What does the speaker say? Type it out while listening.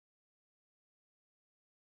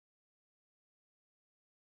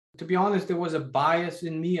to be honest, there was a bias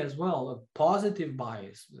in me as well, a positive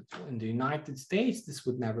bias. In the United States, this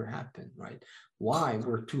would never happen, right? Why?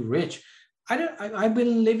 We're too rich. I've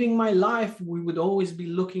been living my life. We would always be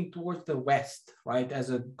looking towards the West, right,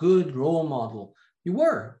 as a good role model.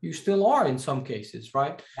 You still are in some cases,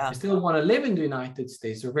 right? I Yeah. still want to live in the United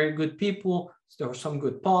States. They're very good people. There are some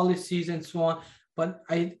good policies and so on. But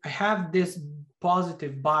I have this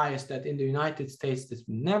positive bias that in the United States, this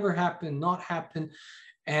never happened, not happen.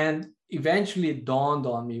 And eventually it dawned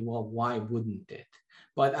on me, well, why wouldn't it?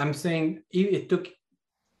 But I'm saying it took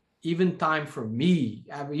even time for me,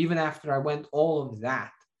 even after I went all of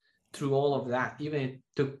that, through all of that, even it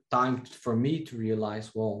took time for me to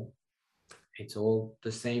realize, well, it's all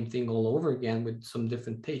the same thing all over again with some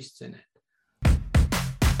different tastes in it.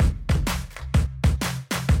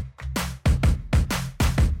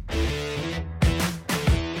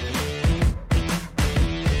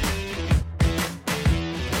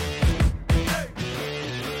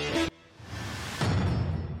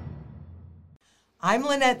 I'm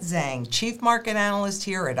Lynette Zhang, Chief Market Analyst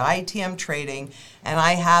here at ITM Trading, and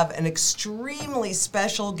I have an extremely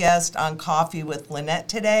special guest on Coffee with Lynette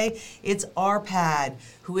today. It's Arpad,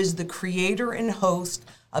 who is the creator and host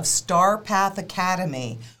of Star Path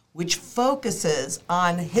Academy, which focuses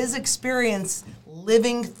on his experience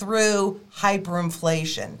living through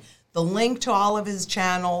hyperinflation. The link to all of his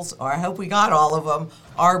channels, or I hope we got all of them,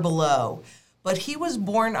 are below. But he was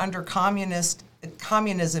born under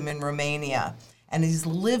communism in Romania, and he's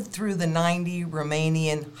lived through the 90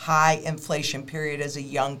 Romanian high inflation period as a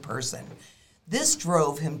young person. This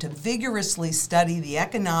drove him to vigorously study the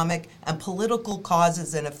economic and political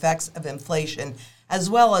causes and effects of inflation, as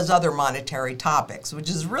well as other monetary topics, which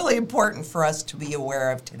is really important for us to be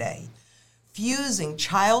aware of today. Fusing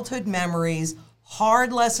childhood memories,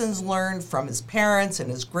 hard lessons learned from his parents and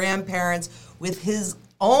his grandparents with his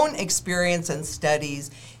own experience and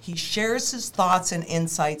studies, he shares his thoughts and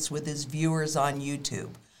insights with his viewers on YouTube.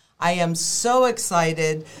 I am so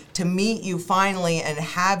excited to meet you finally and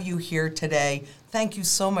have you here today. Thank you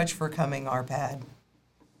so much for coming, Arpad.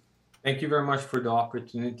 Thank you very much for the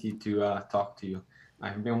opportunity to talk to you.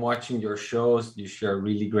 I've been watching your shows. You share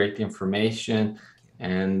really great information,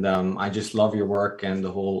 and I just love your work and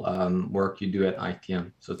the whole work you do at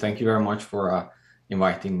ITM. So thank you very much for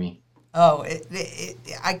inviting me. Oh,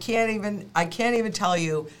 I can't even tell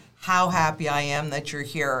you how happy I am that you're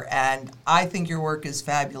here, and I think your work is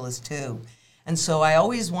fabulous too. And so I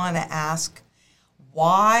always want to ask,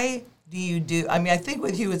 why do you do? I mean, I think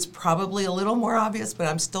with you it's probably a little more obvious, but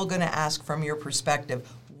I'm still going to ask from your perspective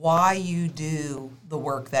why you do the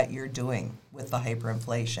work that you're doing with the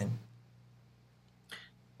hyperinflation.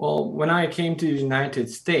 Well, when I came to the United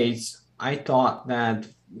States, I thought that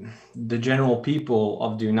the general people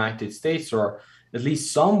of the United States are at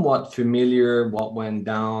least somewhat familiar what went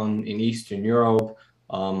down in Eastern Europe,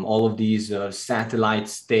 all of these satellite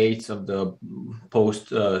states of the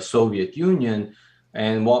post-Soviet Union,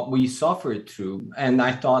 and what we suffered through. And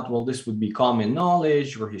I thought, well, this would be common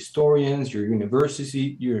knowledge. Your historians, your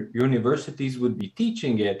universities would be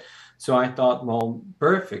teaching it. So I thought, well,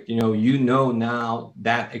 perfect. You know now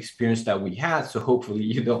that experience that we had, so hopefully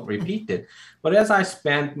you don't repeat it. But as I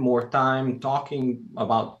spent more time talking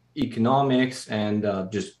about economics and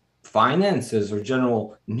just finances or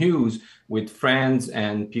general news with friends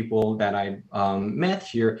and people that I met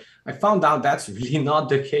here, I found out that's really not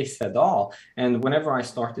the case at all. And whenever I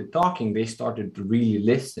started talking, they started to really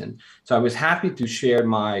listen. So I was happy to share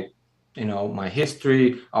my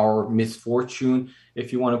history, our misfortune,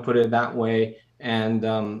 if you want to put it that way. And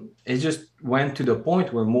it just went to the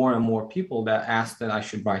point where more and more people that asked that I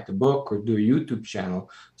should write a book or do a YouTube channel.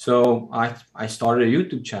 So I started a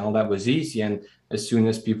YouTube channel. That was easy. And as soon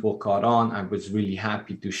as people caught on, I was really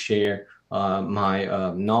happy to share my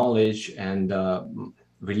knowledge and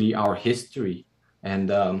really our history and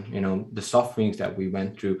the sufferings that we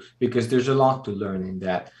went through, because there's a lot to learn in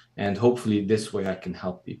that. And hopefully this way I can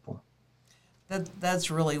help people. That's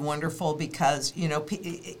really wonderful because,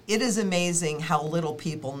 it is amazing how little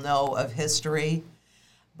people know of history.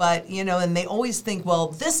 But, and they always think, well,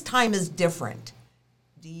 this time is different.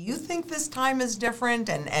 Do you think this time is different?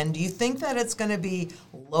 And do you think that it's going to be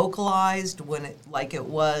localized like it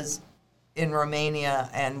was in Romania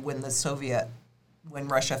and when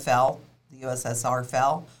Russia fell, the USSR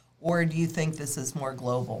fell? Or do you think this is more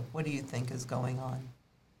global? What do you think is going on?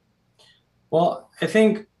 Well, I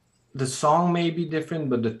think the song may be different,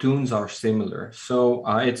 but the tunes are similar. So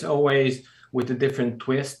it's always with a different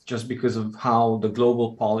twist just because of how the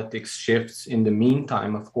global politics shifts in the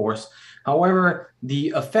meantime, of course. However, the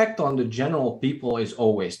effect on the general people is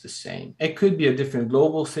always the same. It could be a different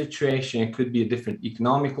global situation, it could be a different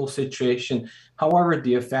economical situation. However,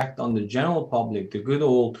 the effect on the general public, the good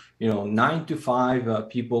old, 9 to 5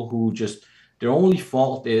 people who just their only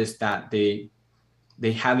fault is that they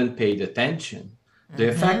haven't paid attention. The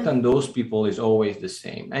effect on those people is always the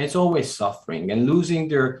same, and it's always suffering and losing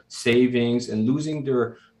their savings and losing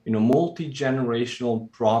their multi-generational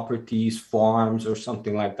properties, farms, or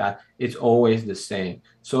something like that. It's always the same.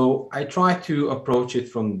 So I try to approach it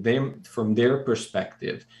from their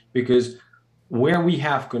perspective, because where we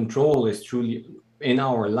have control is truly in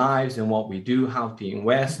our lives and what we do, how to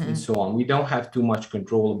invest, and so on. We don't have too much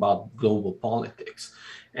control about global politics.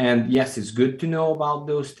 And yes, it's good to know about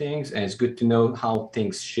those things, and it's good to know how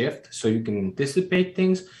things shift so you can anticipate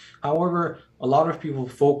things. However, a lot of people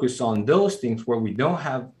focus on those things where we don't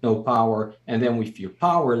have no power, and then we feel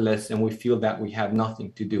powerless and we feel that we have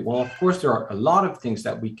nothing to do. Well, of course, there are a lot of things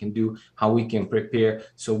that we can do, how we can prepare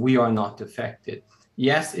so we are not affected.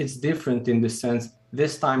 Yes, it's different in the sense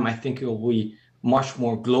this time I think it will be much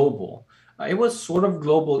more global. It was sort of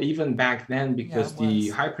global even back then, because the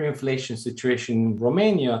hyperinflation situation in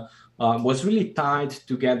Romania was really tied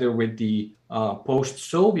together with the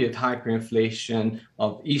post-Soviet hyperinflation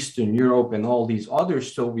of Eastern Europe and all these other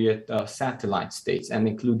Soviet satellite states, and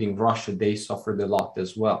including Russia. They suffered a lot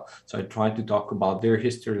as well. So I tried to talk about their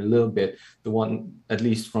history a little bit, the one, at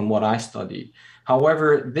least from what I studied.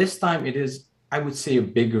 However, this time it is, I would say, a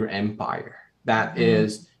bigger empire that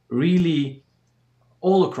is really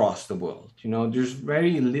all across the world. There's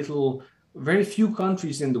very few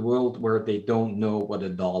countries in the world where they don't know what a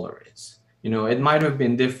dollar is. It might have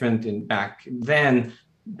been different back then.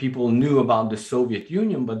 People knew about the Soviet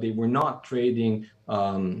Union, but they were not trading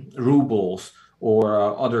rubles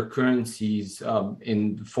or other currencies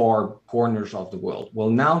in far corners of the world. Well,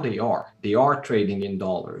 now they are trading in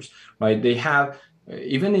dollars, right? They have,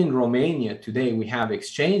 even in Romania today, we have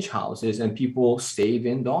exchange houses and people save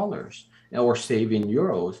in dollars or save in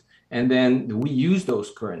euros. And then we use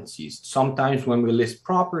those currencies. Sometimes when we list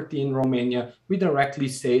property in Romania, we directly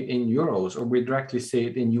say it in euros, or we directly say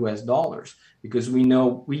it in US dollars, because we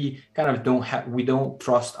know we kind of don't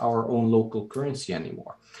trust our own local currency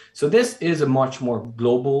anymore. So this is a much more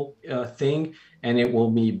global thing, and it will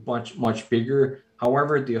be much, much bigger.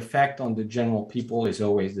 However, the effect on the general people is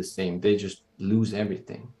always the same. They just lose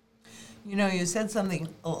everything. You said something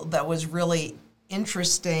that was really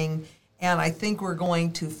interesting, and I think we're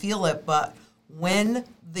going to feel it, but when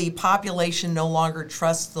the population no longer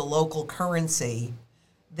trusts the local currency,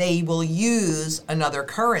 they will use another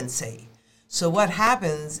currency. So what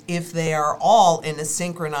happens if they are all in a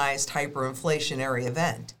synchronized hyperinflationary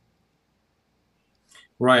event?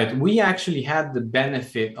 Right. We actually had the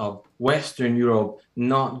benefit of Western Europe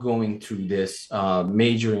not going through this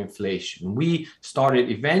major inflation. We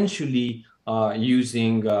started eventually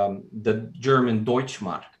using the German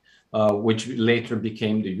Deutschmark, which later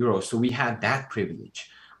became the euro. So we had that privilege.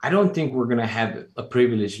 I don't think we're going to have a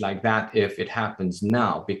privilege like that if it happens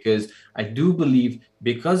now, because I do believe,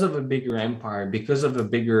 because of a bigger empire, because of a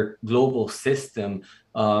bigger global system,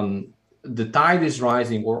 the tide is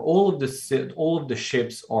rising, or all of the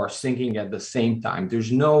ships are sinking at the same time.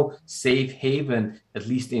 There's no safe haven, at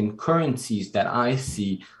least in currencies that I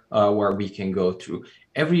see, where we can go through.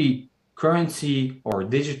 Every currency or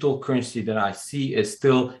digital currency that I see is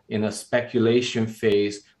still in a speculation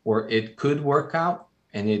phase where it could work out,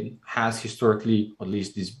 and it has historically, at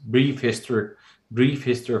least this brief history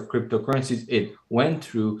of cryptocurrencies it went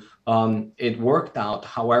through, it worked out.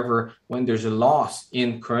 However, when there's a loss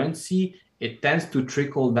in currency, it tends to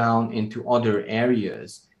trickle down into other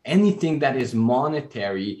areas. Anything that is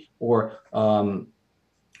monetary or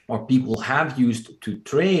people have used to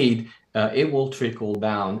trade, it will trickle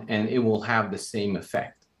down and it will have the same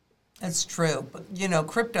effect. That's true. But,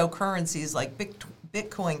 cryptocurrencies like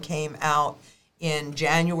Bitcoin came out in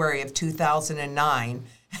January of 2009,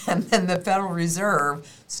 and then the Federal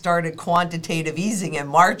Reserve started quantitative easing in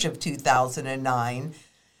March of 2009.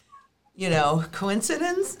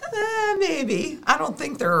 Coincidence? Maybe. I don't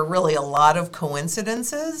think there are really a lot of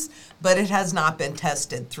coincidences, but it has not been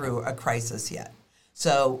tested through a crisis yet.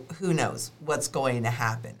 So who knows what's going to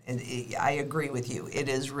happen? And I agree with you. It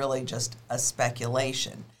is really just a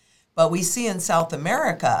speculation. But we see in South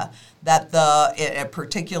America that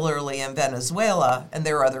particularly in Venezuela, and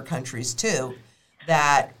there are other countries too,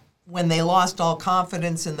 that when they lost all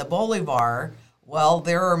confidence in the Bolivar, well,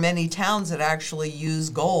 there are many towns that actually use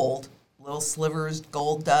gold, little slivers,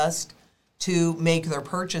 gold dust, to make their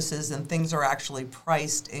purchases, and things are actually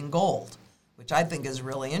priced in gold, which I think is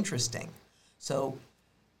really interesting. So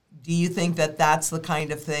do you think that that's the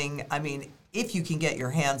kind of thing, I mean, if you can get your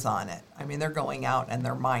hands on it, I mean, they're going out and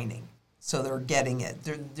they're mining, so they're getting it.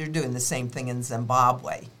 They're doing the same thing in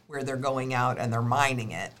Zimbabwe, where they're going out and they're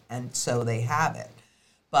mining it, and so they have it.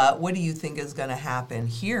 But what do you think is going to happen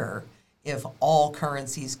here if all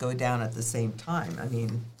currencies go down at the same time? I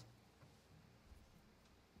mean,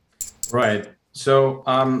 Right. So,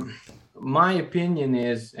 my opinion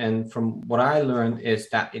is, and from what I learned, is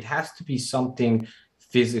that it has to be something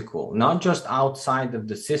physical, not just outside of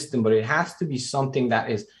the system, but it has to be something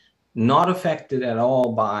that is not affected at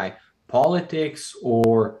all by politics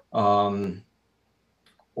or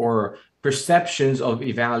perceptions of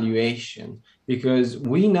evaluation, because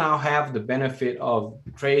we now have the benefit of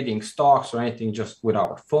trading stocks or anything just with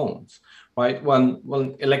our phones, right? When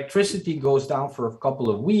electricity goes down for a couple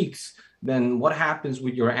of weeks, then what happens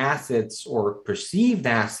with your assets or perceived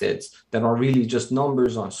assets that are really just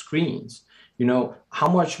numbers on screens? You know, how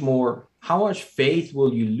much faith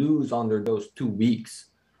will you lose under those 2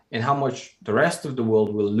 weeks, and how much the rest of the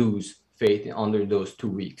world will lose faith under those 2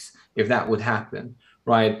 weeks if that would happen,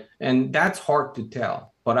 right? And that's hard to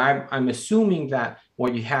tell. But I'm assuming that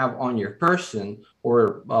what you have on your person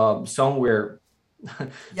or somewhere, yeah,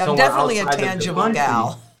 I'm somewhere definitely a outside of the tangible country,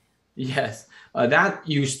 gal. yes, that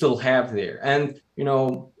you still have there. And, you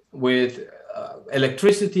know, with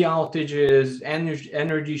electricity outages,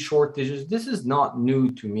 energy shortages, this is not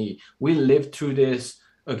new to me. We lived through this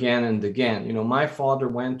again and again. You know, my father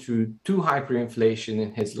went through 2 hyperinflation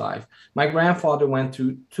in his life. My grandfather went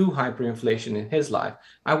through 2 hyperinflation in his life.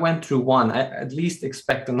 I went through one. I at least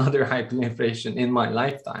expect another hyperinflation in my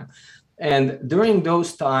lifetime. And during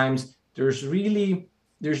those times, there's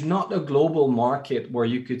not a global market where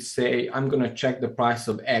you could say, I'm going to check the price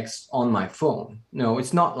of X on my phone. No,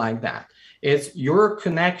 it's not like that. It's your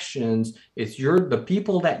connections, it's the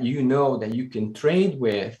people that you know that you can trade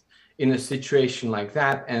with in a situation like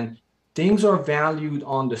that. And things are valued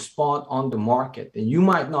on the spot on the market. And you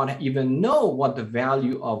might not even know what the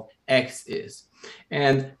value of X is.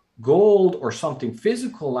 And gold or something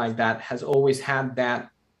physical like that has always had that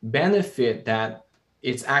benefit that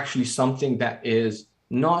it's actually something that is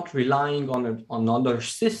not relying on another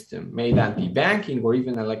system, may that be banking or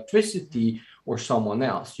even electricity or someone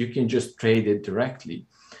else. You can just trade it directly.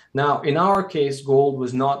 Now, in our case, gold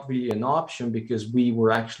was not really an option because we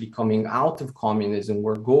were actually coming out of communism,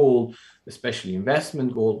 where gold, especially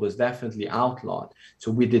investment gold, was definitely outlawed.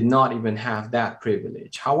 So we did not even have that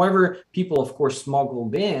privilege. However, people, of course,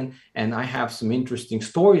 smuggled in, and I have some interesting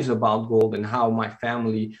stories about gold and how my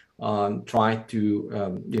family tried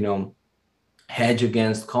to, hedge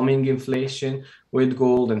against coming inflation with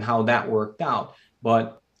gold and how that worked out.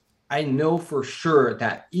 But I know for sure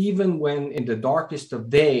that even when in the darkest of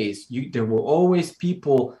days, there were always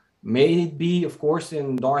people, may it be, of course,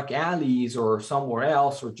 in dark alleys or somewhere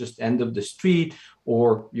else, or just end of the street,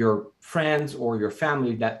 or your friends or your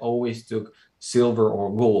family that always took silver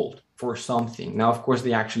or gold for something. Now, of course,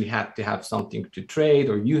 they actually had to have something to trade,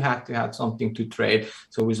 or you had to have something to trade.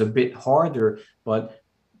 So it was a bit harder, but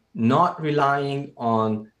not relying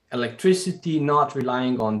on electricity, not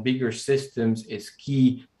relying on bigger systems is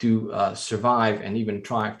key to survive and even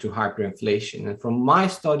thrive to hyperinflation. And from my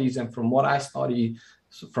studies and from what I studied,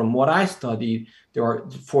 there are,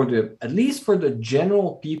 at least for the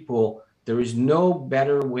general people, there is no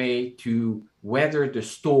better way to weather the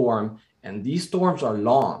storm. And these storms are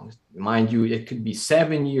long. Mind you, it could be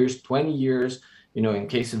 7 years, 20 years. You know, in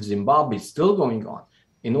case of Zimbabwe, it's still going on.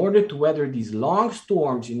 In order to weather these long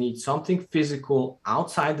storms, you need something physical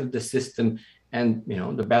outside of the system. And,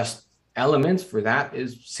 the best elements for that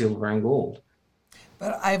is silver and gold.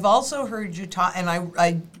 But I've also heard you talk, and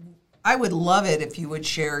I would love it if you would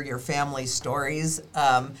share your family stories.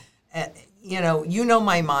 You know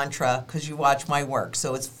my mantra because you watch my work.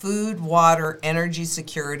 So it's food, water, energy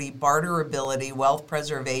security, barterability, wealth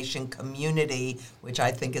preservation, community, which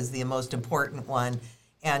I think is the most important one,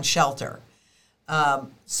 and shelter.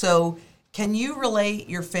 So can you relate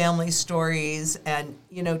your family stories and,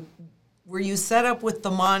 were you set up with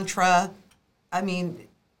the mantra? I mean.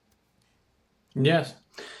 Yes.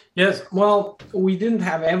 Well, we didn't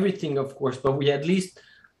have everything, of course, but we at least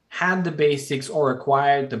had the basics or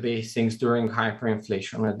acquired the basics during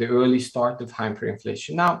hyperinflation, at the early start of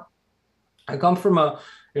hyperinflation. Now, I come from a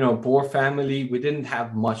poor family. We didn't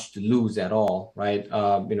have much to lose at all, right?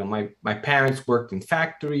 My parents worked in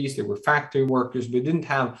factories. They were factory workers. We didn't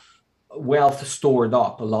have wealth stored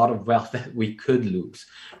up, a lot of wealth that we could lose.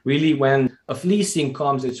 Really, when a fleecing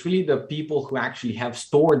comes, it's really the people who actually have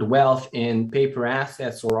stored wealth in paper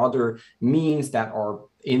assets or other means that are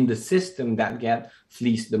in the system that get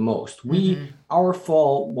fleeced the most. Our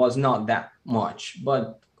fall was not that much,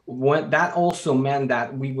 but that also meant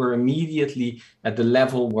that we were immediately at the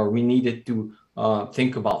level where we needed to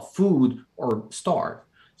think about food or starve.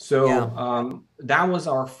 So Yeah. that was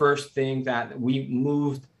our first thing, that we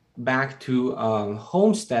moved back to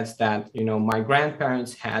homesteads that my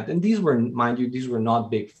grandparents had, and these were, mind you, these were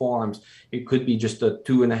not big farms. It could be just a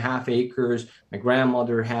 2.5 acres my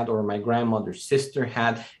grandmother had or my grandmother's sister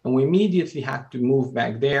had, and we immediately had to move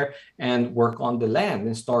back there and work on the land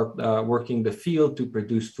and start working the field to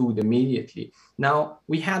produce food immediately. Now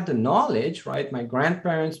we had the knowledge, right? My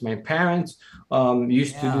grandparents, my parents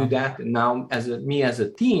used to do Yeah. that, and now me as a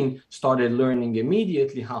teen started learning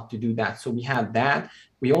immediately how to do that. So we had that.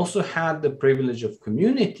 We also had the privilege of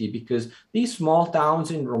community, because these small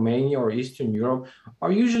towns in Romania or Eastern Europe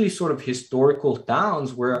are usually sort of historical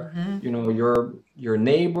towns where your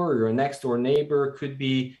neighbor, your next door neighbor could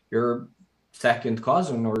be your second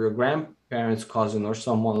cousin or your grandparents' cousin or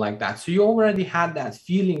someone like that. So you already had that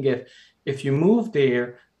feeling, if you move there,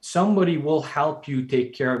 somebody will help you take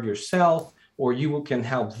care of yourself, or you can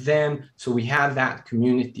help them. So we had that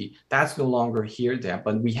community. That's no longer here there,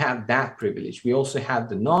 but we had that privilege. We also had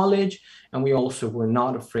the knowledge, and we also were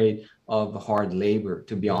not afraid of hard labor,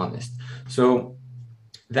 to be honest. So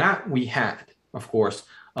that we had, of course.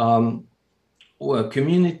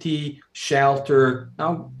 Community, shelter.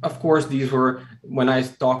 Now, of course, these were, when I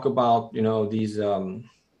talk about, these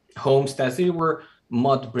homesteads, they were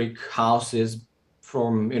mud brick houses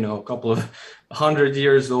from, a couple of 100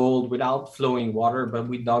 years old without flowing water, but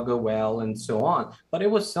we dug a well and so on. But it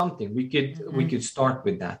was something we could start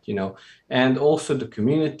with that, and also the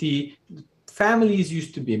community. Families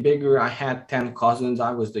used to be bigger. I had 10 cousins.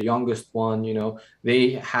 I was the youngest one.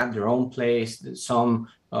 They had their own place. Some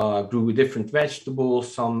grew different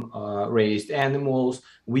vegetables, some raised animals.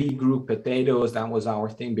 We grew potatoes. That was our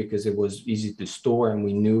thing because it was easy to store, and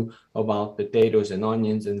we knew about potatoes and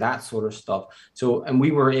onions and that sort of stuff. So, and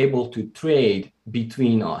we were able to trade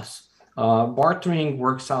between us. Bartering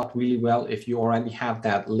works out really well if you already have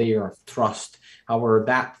that layer of trust. However,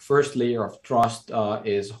 that first layer of trust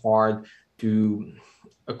is hard to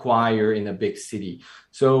acquire in a big city.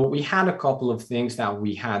 So we had a couple of things that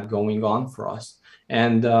we had going on for us.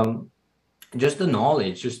 And just the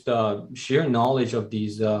knowledge, just sheer knowledge of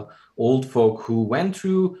these old folk who went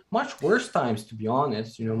through much worse times, to be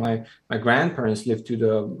honest. My grandparents lived through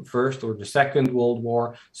the First or the Second World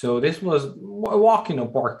War. So this was a walk in a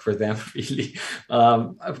park for them, really.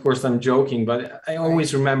 Of course, I'm joking, but I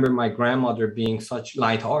always remember my grandmother being such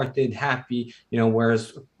lighthearted, happy,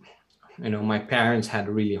 whereas my parents had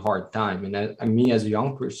a really hard time, and me as a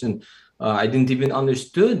young person, I didn't even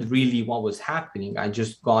understood really what was happening. I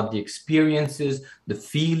just got the experiences, the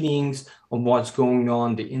feelings of what's going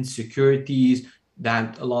on, the insecurities,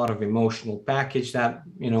 that a lot of emotional package that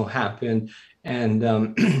happened. And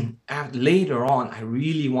later on, I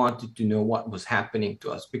really wanted to know what was happening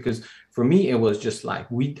to us, because for me it was just like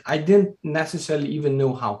I didn't necessarily even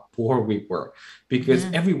know how poor we were, because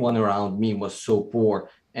everyone around me was so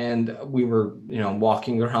poor, and we were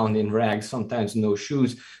walking around in rags, sometimes no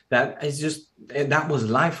shoes. That was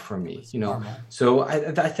life for me. So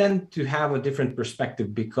I tend to have a different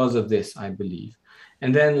perspective because of this, I believe.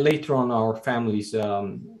 And then later on, our family's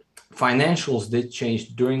financials did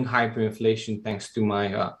change during hyperinflation, thanks to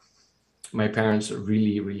my parents'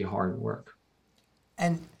 really, really hard work.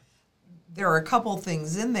 And there are a couple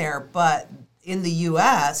things in there, but in the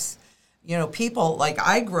U.S., people, like,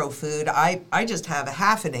 I grow food. I just have a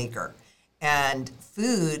half an acre. And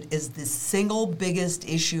food is the single biggest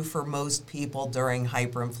issue for most people during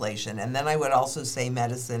hyperinflation. And then I would also say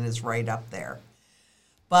medicine is right up there.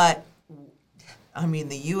 But, I mean,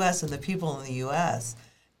 the U.S. and the people in the U.S.,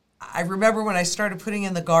 I remember when I started putting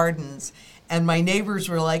in the gardens, and my neighbors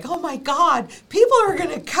were like, oh my God, people are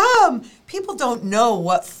going to come. People don't know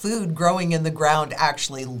what food growing in the ground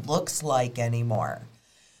actually looks like anymore.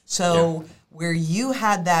 So where you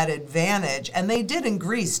had that advantage, and they did in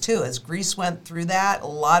Greece too, as Greece went through that, a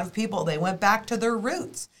lot of people, they went back to their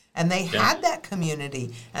roots, and they had that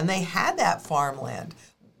community, and they had that farmland.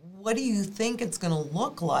 What do you think it's going to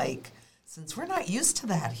look like, since we're not used to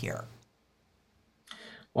that here?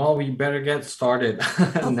 Well, we better get started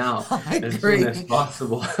now, as soon as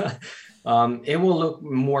possible. It will look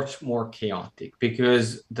much more chaotic,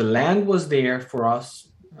 because the land was there for us.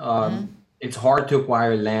 It's hard to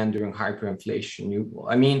acquire land during hyperinflation.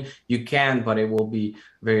 You can, but it will be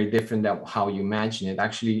very different than how you imagine it.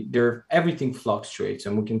 Actually, there everything fluctuates,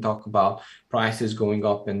 and we can talk about prices going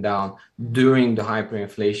up and down during the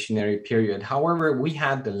hyperinflationary period. However, we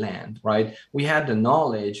had the land, right? We had the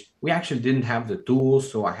knowledge. We actually didn't have the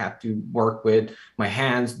tools, so I had to work with my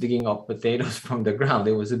hands digging up potatoes from the ground.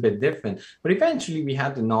 It was a bit different, but eventually we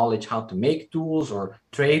had the knowledge how to make tools or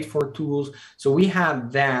trade for tools. So we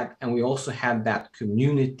had that, and we also had that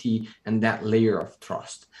community and that layer of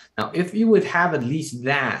trust. Now, if you would have at least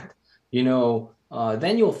that,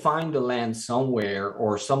 then you'll find the land somewhere,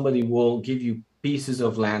 or somebody will give you pieces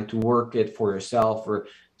of land to work it for yourself, or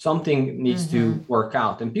something needs to work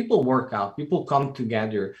out. And people work out, people come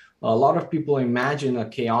together. A lot of people imagine a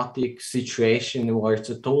chaotic situation where it's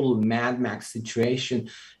a total Mad Max situation.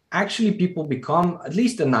 Actually, people become, at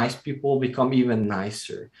least the nice people become even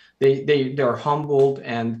nicer. They're humbled,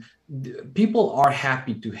 and people are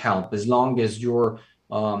happy to help as long as you're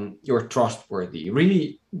trustworthy.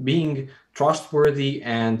 Really being trustworthy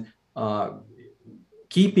and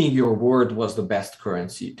keeping your word was the best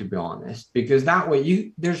currency, to be honest, because that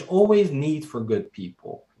way there's always need for good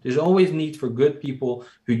people. There's always need for good people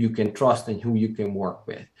who you can trust and who you can work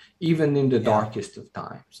with, even in the darkest of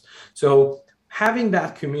times. So having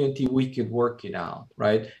that community, we could work it out,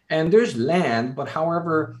 right? And there's land, but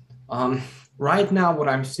however, right now, what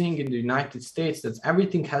I'm seeing in the United States, that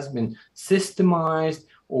everything has been systemized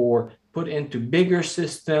or put into bigger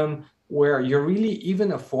system, where you're really,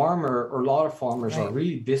 even a farmer, or a lot of farmers are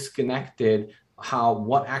really disconnected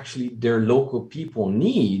what actually their local people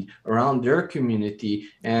need around their community.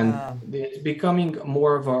 And it's becoming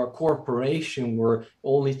more of a corporation where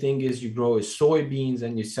only thing is you grow is soybeans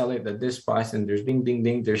and you sell it at this price, and there's ding, ding,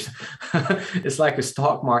 ding. There's it's like a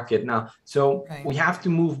stock market now. So we have to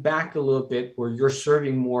move back a little bit, where you're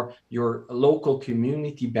serving more your local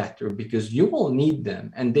community better, because you will need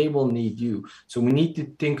them and they will need you. So we need to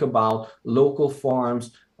think about local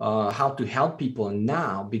farms, how to help people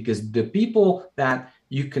now, because the people that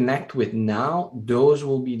you connect with now, those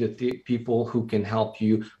will be the people who can help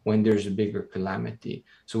you when there's a bigger calamity.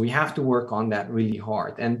 So we have to work on that really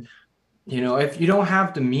hard. And if you don't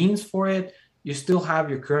have the means for it, you still have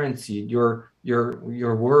your currency. Your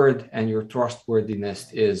word and your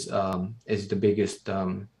trustworthiness is the biggest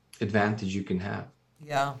advantage you can have.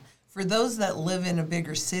 Yeah. For those that live in a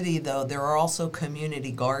bigger city, though, there are also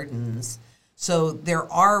community gardens. So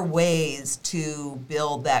there are ways to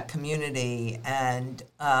build that community, and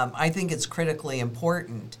I think it's critically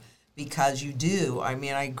important, because you do. I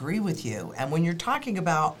mean, I agree with you. And when you're talking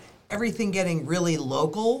about everything getting really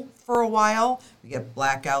local for a while, we get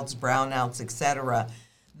blackouts, brownouts, etc.,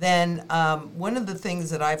 then one of the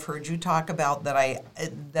things that I've heard you talk about that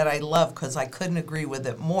I love, because I couldn't agree with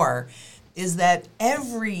it more, is that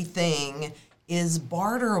everything is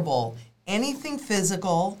barterable. Anything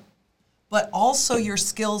physical, but also your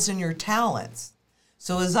skills and your talents.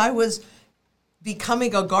 So as I was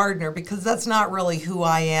becoming a gardener, because that's not really who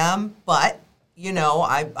I am, but,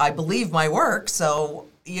 I believe my work, so,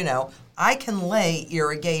 I can lay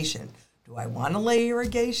irrigation. Do I want to lay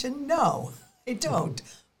irrigation? No, I don't.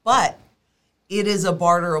 But it is a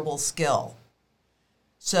barterable skill.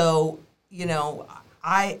 So,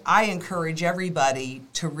 I encourage everybody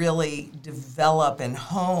to really develop and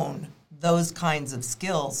hone those kinds of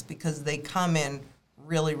skills, because they come in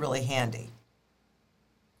really, really handy.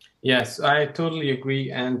 Yes, I totally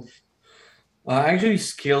agree. And actually,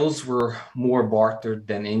 skills were more bartered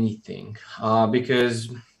than anything, because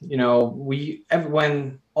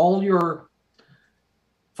when all your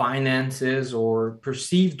finances or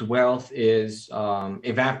perceived wealth is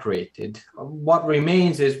evaporated, what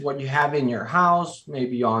remains is what you have in your house,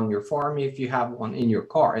 maybe on your farm, if you have one, in your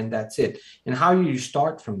car, and that's it. And how do you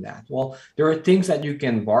start from that? Well, there are things that you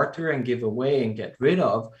can barter and give away and get rid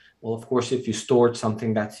of. Well, of course, if you stored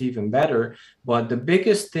something, that's even better. But the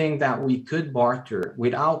biggest thing that we could barter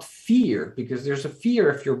without fear, because there's a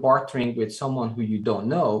fear if you're bartering with someone who you don't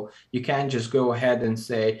know, you can't just go ahead and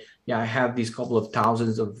say, yeah, I have these couple of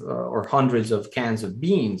thousands of or hundreds of cans of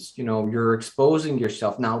beans. You're exposing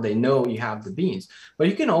yourself. Now they know you have the beans. But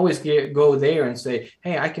you can always go there and say,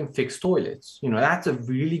 hey, I can fix toilets. That's a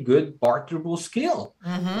really good barterable skill.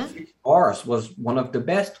 Ours was one of the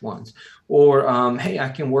best ones. Or, hey, I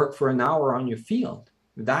can work for an hour on your field.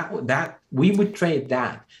 That we would trade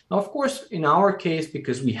that. Now, of course, in our case,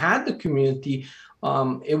 because we had the community,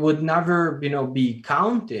 it would never, be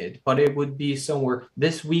counted, but it would be somewhere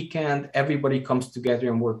this weekend, everybody comes together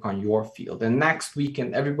and work on your field. And next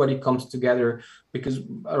weekend, everybody comes together, because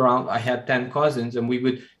I had 10 cousins, and we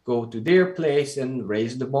would go to their place and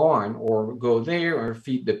raise the barn, or go there or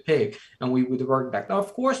feed the pig, and we would work back. Now,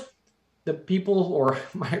 of course, the people or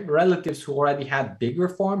my relatives who already had bigger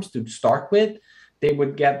farms to start with, they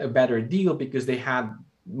would get a better deal because they had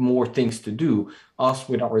more things to do. Us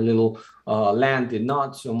with our little land did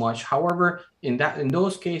not so much. However, in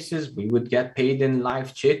those cases, we would get paid in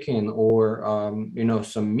live chicken or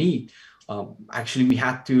some meat. Actually, we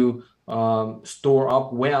had to store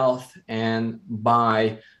up wealth and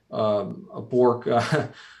buy a pork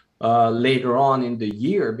later on in the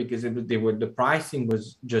year because the pricing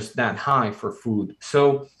was just that high for food.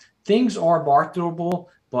 So things are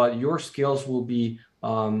barterable, but your skills will be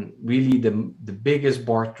really the biggest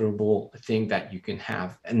barterable thing that you can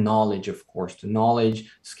have. And knowledge, of course, the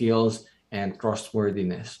knowledge, skills, and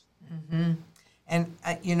trustworthiness. Mm-hmm. And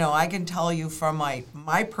I can tell you from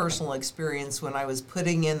my personal experience when I was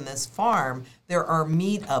putting in this farm, there are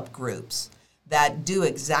meetup groups that do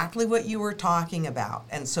exactly what you were talking about.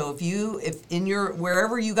 And so if in your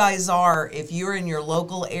wherever you guys are, if you're in your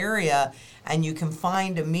local area and you can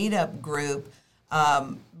find a meetup group,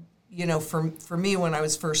 for me when I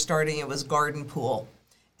was first starting, it was Garden Pool,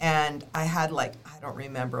 and I had I don't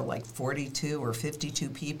remember 42 or 52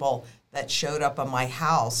 people that showed up on my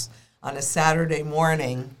house on a Saturday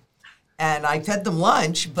morning, and I fed them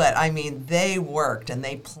lunch, but I mean, they worked and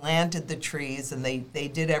they planted the trees and they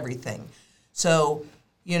did everything. So,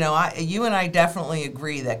 you and I definitely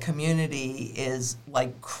agree that community is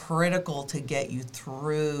critical to get you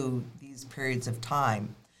through these periods of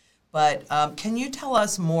time. But can you tell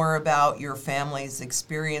us more about your family's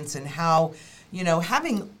experience and how,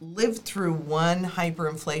 having lived through one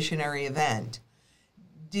hyperinflationary event,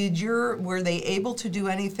 were they able to do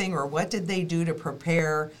anything, or what did they do to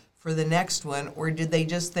prepare for the next one? Or did they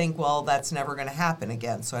just think, well, that's never going to happen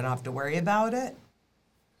again, so I don't have to worry about it?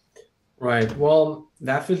 Right. Well,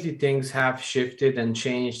 definitely things have shifted and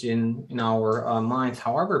changed in our minds.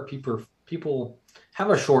 However, people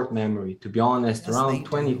have a short memory, to be honest, Yes, they around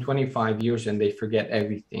 20, do. 25 years, and they forget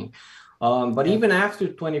everything. But Yep. even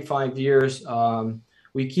after 25 years,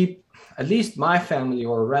 we keep, at least my family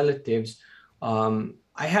or relatives,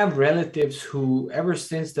 I have relatives who, ever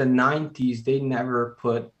since the 90s, they never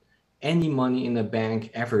put any money in a bank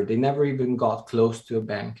ever. They never even got close to a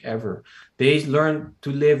bank ever. They learned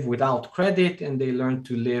to live without credit and they learned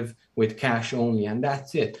to live with cash only, and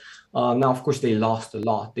that's it. Now, of course, they lost a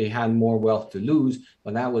lot. They had more wealth to lose,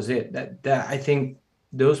 but that was it. That I think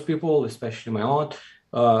those people, especially my aunt,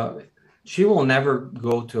 uh, she will never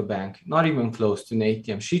go to a bank, not even close to an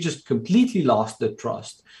ATM. She just completely lost the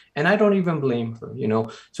trust, and I don't even blame her.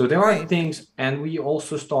 So there are Right. things, and we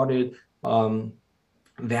also started.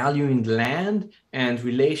 Valuing land and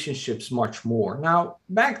relationships much more. Now,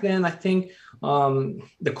 back then, I think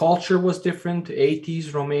the culture was different.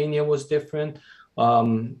 80s Romania was different.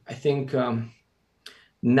 I think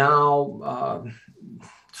now,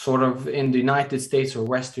 sort of in the United States or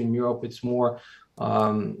Western Europe, it's more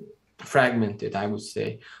um, fragmented, I would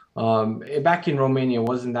say. Back in Romania,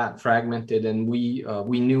 wasn't that fragmented, and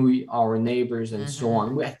we knew our neighbors and so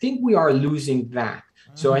Mm-hmm. on. I think we are losing that.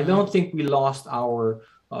 So I Mm-hmm. don't think we lost our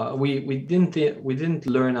we didn't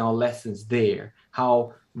learn our lessons there,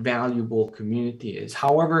 how valuable community is.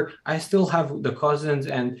 However, I still have the cousins,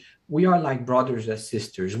 and we are like brothers and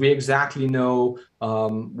sisters. We exactly know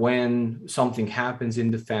when something happens in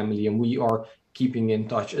the family, and we are keeping in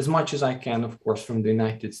touch as much as I can, of course, from the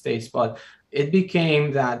United States. But it became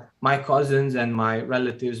that my cousins and my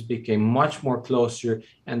relatives became much more closer,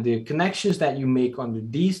 and the connections that you make under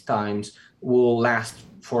these times will last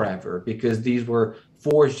forever because these were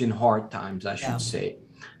forged in hard times, I should Yeah. say.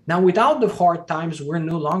 Now, without the hard times, we're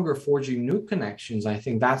no longer forging new connections. I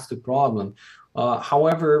think that's the problem.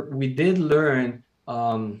 However, we did learn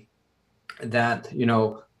that,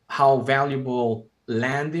 how valuable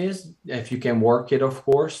land is if you can work it, of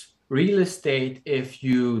course. Real estate, if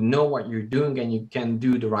you know what you're doing and you can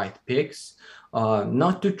do the right picks.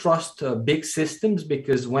 Not to trust big systems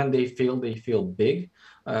because when they fail big.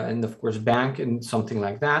 And of course, bank and something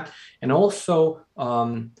like that. And also,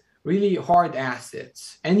 really hard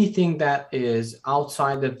assets, anything that is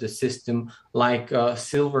outside of the system, like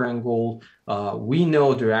silver and gold, we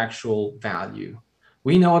know their actual value.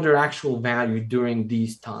 We know their actual value during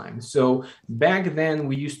these times. So back then,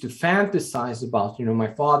 we used to fantasize about,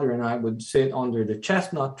 my father and I would sit under the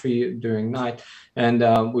chestnut tree during night, and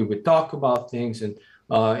we would talk about things, and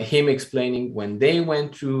him explaining when they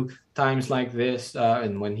went through times like this,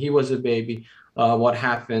 and when he was a baby, what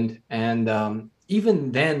happened. And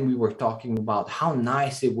even then, we were talking about how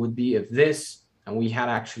nice it would be if this and we had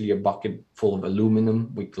actually a bucket full of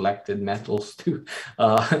aluminum. We collected metals to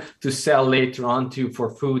sell later on to for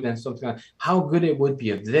food and something like that. How good it would be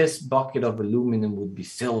if this bucket of aluminum would be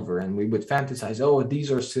silver, and we would fantasize, oh,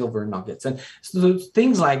 these are silver nuggets, and so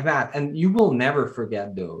things like that. And you will never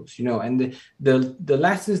forget those, you know. And the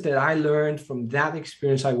lessons that I learned from that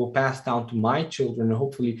experience, I will pass down to my children and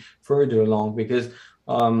hopefully further along, because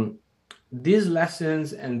these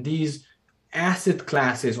lessons and these asset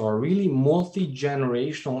classes are really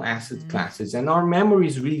multi-generational asset classes, and our memory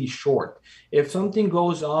is really short. If something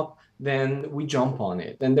goes up, then we jump on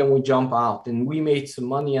it, and then we jump out, and we made some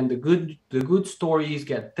money, and the good stories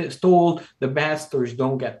get told, the bad stories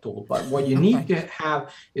don't get told. But what you need to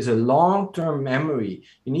have is a long-term memory.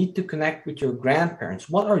 You need to connect with your grandparents.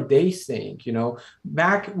 What are they saying? You know,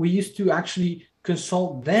 back we used to actually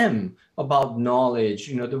consult them about knowledge.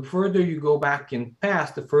 You know, the further you go back in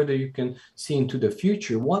past, the further you can see into the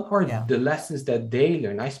future. What are the lessons that they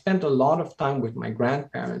learn? I spent a lot of time with my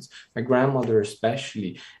grandparents, my grandmother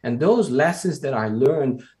especially, and those lessons that I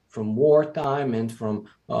learned from wartime and from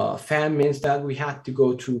famines that we had to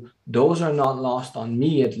go through, those are not lost on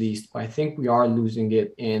me, at least. But I think we are losing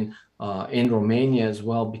it in Romania as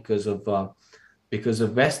well, because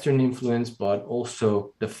of Western influence, but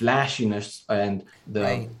also the flashiness and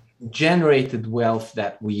the generated wealth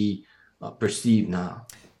that we perceive now.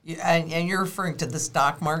 And you're referring to the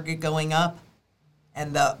stock market going up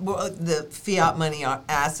and the fiat money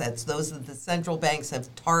assets, those that the central banks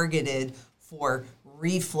have targeted for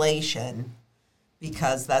reflation,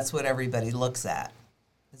 because that's what everybody looks at.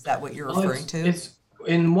 Is that what you're referring to? It's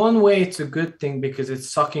in one way, it's a good thing because it's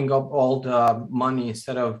sucking up all the money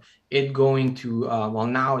instead of it going to, well,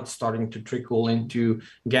 now it's starting to trickle into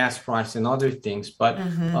gas price and other things. But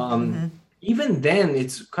even then,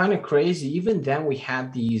 it's kind of crazy. Even then, we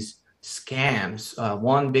had these scams.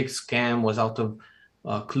 One big scam was out of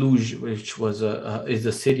Cluj, which was is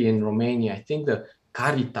a city in Romania. I think the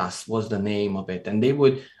Caritas was the name of it. And they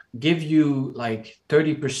would give you like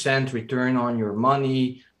 30% return on your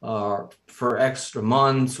money for extra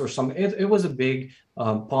months or something. It was a big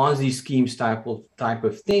Ponzi schemes type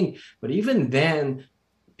of thing. But even then,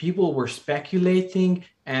 people were speculating,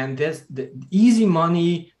 and there's the easy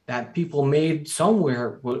money that people made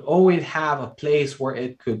somewhere would always have a place where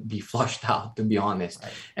it could be flushed out, to be honest.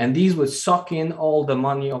 Right. And these would suck in all the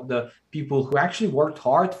money of the people who actually worked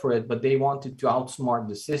hard for it, but they wanted to outsmart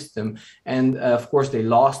the system. And of course, they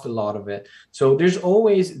lost a lot of it. So there's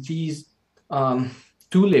always these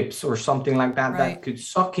tulips or something like that that could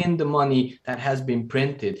suck in the money that has been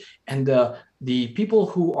printed. And the people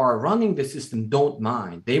who are running the system don't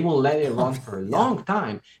mind. They will let it run for a long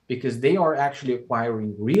time because they are actually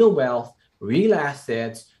acquiring real wealth, real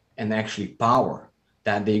assets, and actually power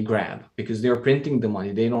that they grab because they're printing the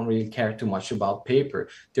money. They don't really care too much about paper.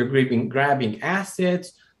 They're grabbing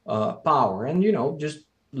assets, power. And, you know, just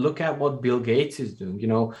look at what Bill Gates is doing. You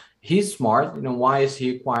know, he's smart. You know, why is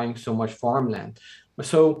he acquiring so much farmland?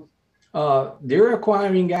 So they're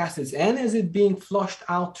acquiring assets, and as it being flushed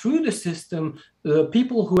out through the system, the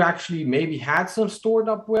people who actually maybe had some stored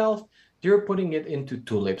up wealth, they're putting it into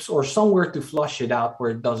tulips or somewhere to flush it out where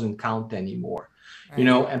it doesn't count anymore. Right. You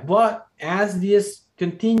know, but as this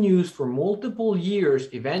continues for multiple years,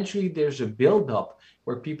 eventually there's a buildup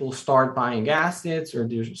where people start buying assets or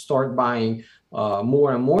they start buying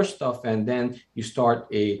more and more stuff, and then you start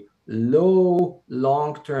a low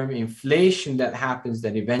long-term inflation that happens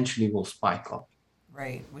that eventually will spike up.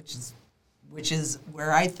 Right, which is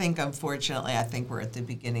where I think, unfortunately, I think we're at the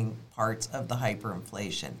beginning parts of the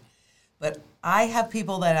hyperinflation. But I have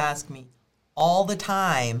people that ask me all the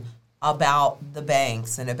time about the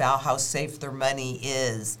banks and about how safe their money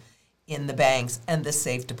is in the banks and the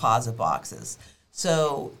safe deposit boxes.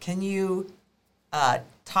 So can you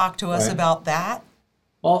talk to us about that?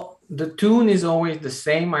 Well, the tune is always the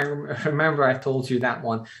same. I remember I told you that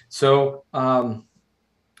one. So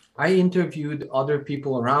I interviewed other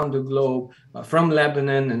people around the globe from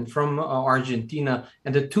Lebanon and from Argentina,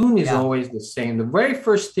 and the tune is always the same. The very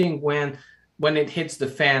first thing when it hits the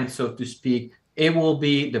fan, so to speak, it will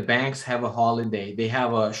be the banks have a holiday. They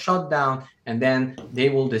have a shutdown, and then they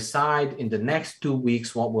will decide in the next 2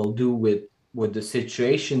 weeks what we'll do with the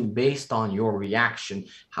situation based on your reaction,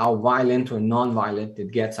 how violent or non-violent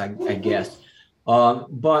it gets, I guess.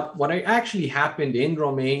 But what actually happened in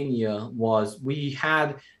Romania was we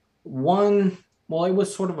had one, well, it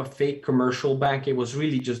was sort of a fake commercial bank. It was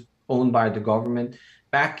really just owned by the government.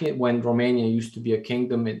 Back when Romania used to be a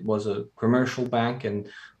kingdom, it was a commercial bank and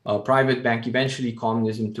a private bank. Eventually,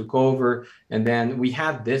 communism took over. And then we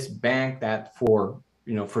had this bank that for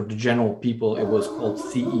for the general people, it was called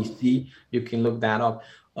CEC. You can look that up.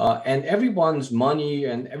 And everyone's money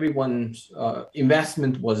and everyone's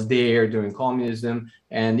investment was there during communism.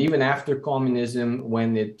 And even after communism,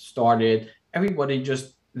 when it started, everybody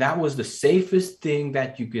just, that was the safest thing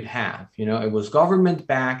that you could have. It was government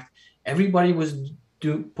backed. Everybody was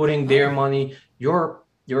putting their money,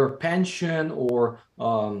 your pension or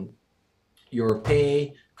your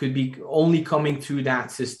pay could be only coming through that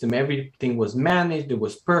system. Everything was managed, it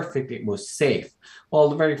was perfect, it was safe. Well,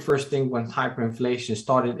 the very first thing when hyperinflation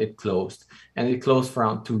started, it closed. And it closed for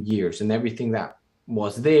around 2 years. And everything that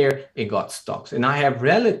was there, it got stuck. And I have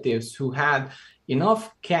relatives who had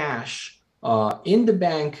enough cash in the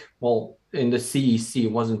bank, well, in the CEC,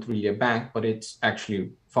 it wasn't really a bank, but it's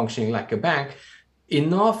actually functioning like a bank,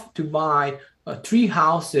 enough to buy 3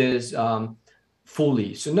 houses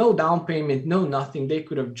fully. So no down payment, no nothing. They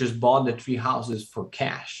could have just bought the 3 houses for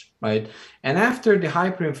cash, right? And after the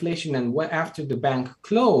hyperinflation and after the bank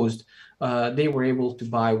closed, they were able to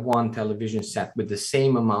buy 1 television set with the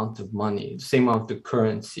same amount of money, the same amount of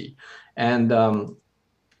currency. And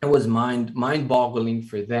it was mind-boggling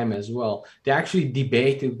for them as well. They actually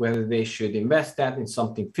debated whether they should invest that in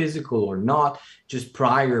something physical or not, just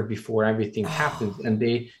before everything happened. And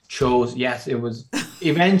they chose, yes, it was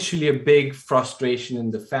eventually a big frustration in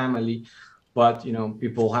the family, but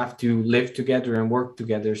people have to live together and work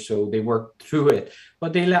together, so they worked through it.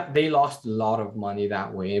 But they lost a lot of money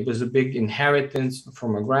that way. It was a big inheritance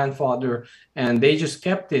from a grandfather, and they just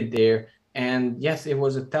kept it there. And yes, it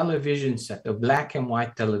was a television set, a black and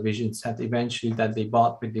white television set eventually that they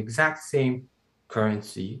bought with the exact same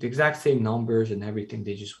currency, the exact same numbers and everything.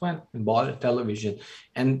 They just went and bought a television,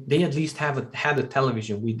 and they at least had a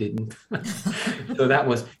television. We didn't. So that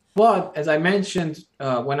was, but as I mentioned,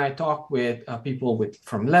 when I talk with people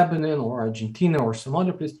from Lebanon or Argentina or some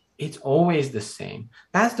other place, it's always the same.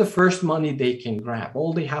 That's the first money they can grab.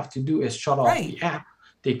 All they have to do is shut off the app.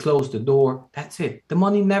 They closed the door. That's it. The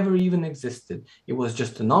money never even existed. It was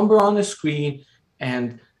just a number on the screen,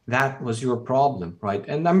 and that was your problem, right?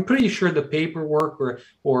 And I'm pretty sure the paperwork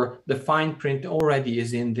or the fine print already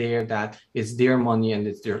is in there that it's their money and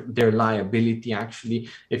it's their liability, actually,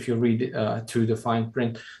 if you read it through the fine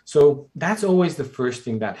print. So that's always the first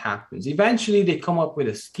thing that happens. Eventually, they come up with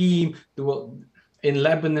a scheme. In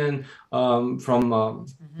Lebanon,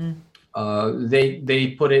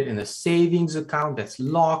 they put it in a savings account that's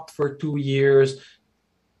locked for 2 years.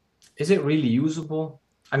 Is it really usable?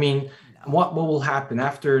 I mean, what will happen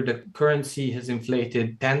after the currency has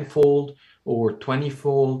inflated tenfold or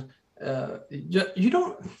 20-fold?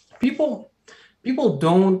 People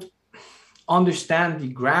don't understand the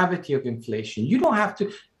gravity of inflation. You don't have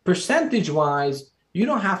to, percentage-wise, you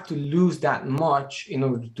don't have to lose that much in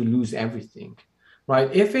order to lose everything,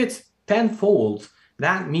 right? If it's tenfold,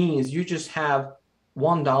 that means you just have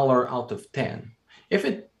 $1 out of 10. If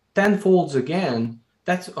it tenfolds again,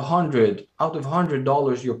 that's 100 out of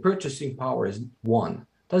 $100. Your purchasing power is 1.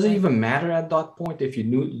 Doesn't even matter at that point if you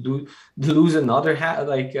lose another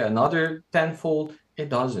tenfold. It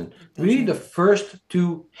doesn't. Really, the first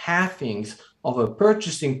 2 halvings of a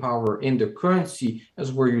purchasing power in the currency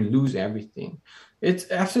is where you lose everything. It's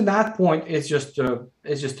after that point, it's just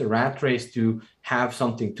a rat race to have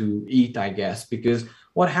something to eat, I guess, because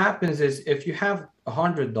what happens is if you have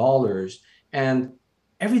 $100 and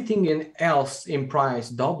everything else in price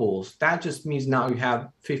doubles, that just means now you have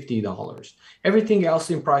 $50. Everything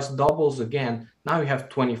else in price doubles again. Now you have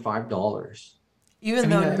 $25. Even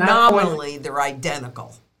though nominally they're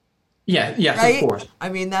identical. Yeah, yes, right? Of course. I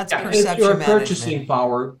mean, that's perception your management. Purchasing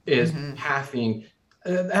power is halving.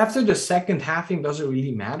 After the second halving, does it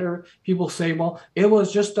really matter? People say, well, it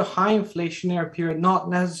was just a high inflationary period, not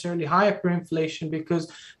necessarily hyperinflation,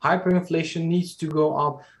 because hyperinflation needs to go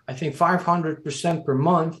up, I think, 500% per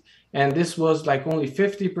month. And this was like only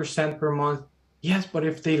 50% per month. Yes, but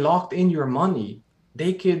if they locked in your money,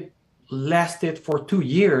 they could last it for 2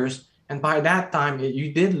 years. And by that time,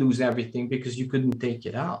 you did lose everything because you couldn't take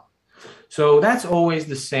it out. So that's always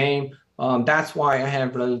the same. That's why I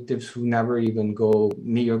have relatives who never even go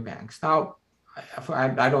near banks. Now,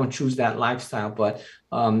 I don't choose that lifestyle, but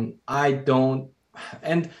I don't.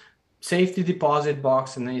 And safety deposit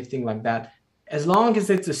box and anything like that, as long as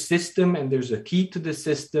it's a system and there's a key to the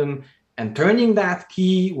system, and turning that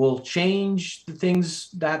key will change the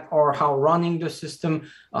things that are how running the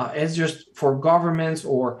system. It's just for governments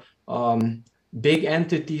or big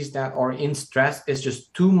entities that are in stress, it's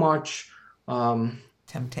just too much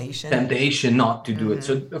temptation not to do it.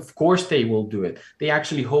 So of course they will do it. They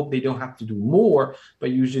actually hope they don't have to do more,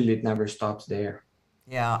 but usually it never stops there.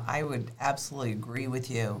 Yeah, I would absolutely agree with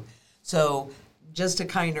you. So just to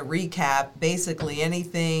kind of recap, basically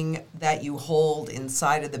anything that you hold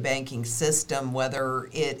inside of the banking system, whether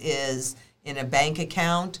it is in a bank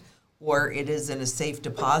account or it is in a safe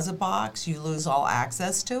deposit box, you lose all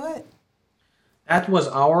access to it? That was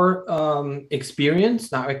our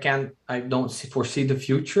experience. Now I don't foresee the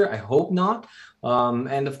future. I hope not.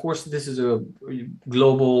 And of course, this is a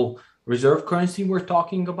global reserve currency we're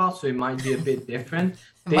talking about, so it might be a bit different.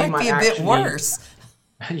 It might be a bit worse.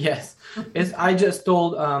 Yes, I just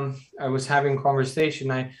told. I was having a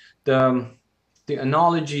conversation. The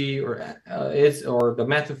analogy or the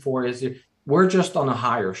metaphor is we're just on a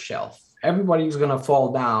higher shelf. Everybody's gonna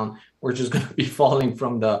fall down. We're just gonna be falling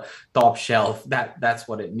from the top shelf. That's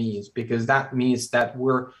what it means, because that means that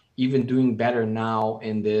we're even doing better now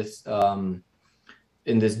in this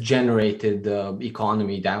generated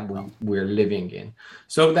economy that we're living in.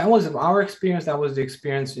 So that was our experience. That was the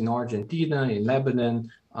experience in Argentina, in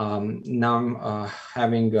Lebanon. Now I'm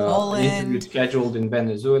having an interview scheduled in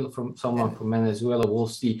Venezuela from someone from Venezuela. We'll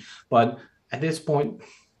see. But at this point,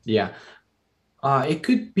 yeah, it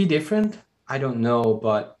could be different. I don't know,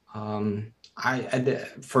 but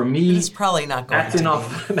for me, it's probably not going that's to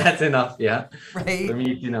enough. be. That's enough. Yeah, right. For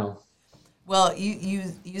me to know. Well,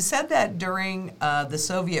 you said that during the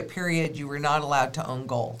Soviet period you were not allowed to own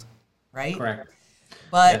gold, right? Correct.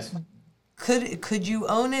 But yes. Could you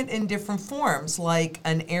own it in different forms, like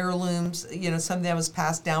an heirloom, something that was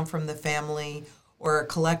passed down from the family, or a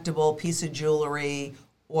collectible piece of jewelry,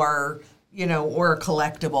 or a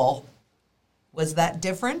collectible? Was that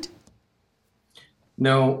different?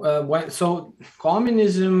 No. So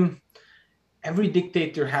communism, every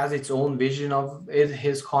dictator has its own vision of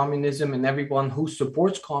his communism, and everyone who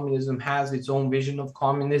supports communism has its own vision of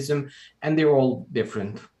communism, and they're all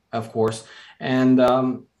different, of course. And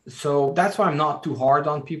so that's why I'm not too hard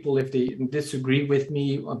on people if they disagree with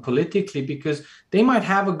me politically, because they might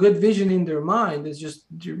have a good vision in their mind. It's just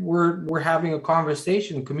we're having a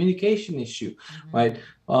conversation, communication issue, right?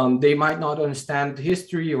 They might not understand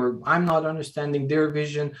history, or I'm not understanding their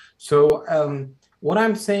vision. So what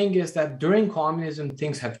I'm saying is that during communism,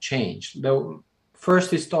 things have changed. Though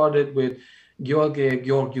first it started with Gheorghe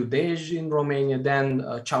Gheorghiu in Romania, then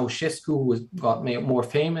Ceausescu, who got more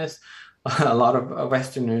famous. A lot of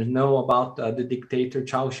Westerners know about the dictator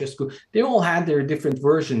Ceausescu. They all had their different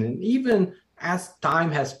version, and even as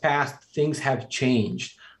time has passed, things have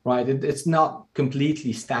changed, right? It's not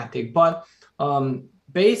completely static, but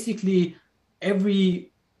basically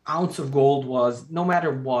every ounce of gold was, no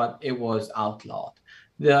matter what, it was outlawed.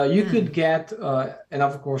 You could get, and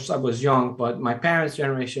of course I was young, but my parents'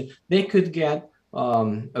 generation, they could get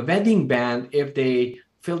a wedding band if they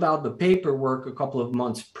filled out the paperwork a couple of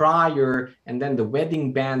months prior, and then the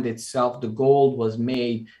wedding band itself, the gold was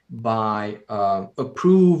made by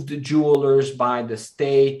approved jewelers by the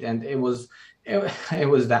state, and it was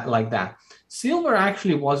that like that. Silver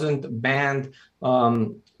actually wasn't banned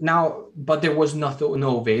now, but there was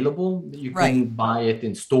no available. You couldn't buy it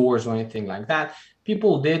in stores or anything like that.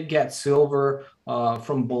 People did get silver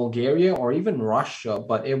from Bulgaria or even Russia,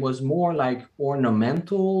 but it was more like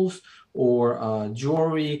ornamentals or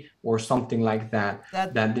jewelry or something like that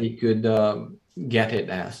they could get it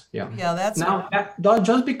as. That's now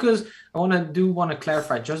just because I want to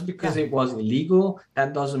clarify, just because it was illegal,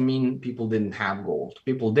 that doesn't mean people didn't have gold.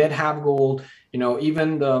 People did have gold.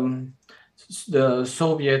 Even the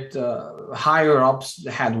Soviet higher ups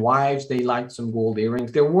had wives. They liked some gold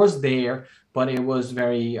earrings. There was but it was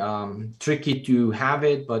very tricky to have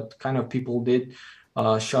it, but kind of people did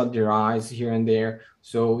shut their eyes here and there.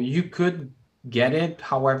 So you could get it.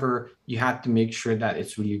 However, you had to make sure that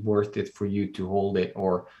it's really worth it for you to hold it,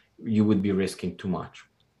 or you would be risking too much.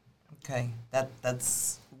 Okay,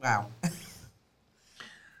 that's wow.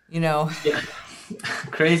 Yeah.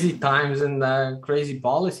 Crazy times and crazy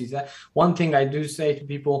policies. One thing I do say to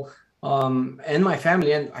people and my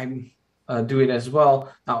family, and I do it as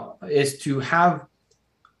well now, is to have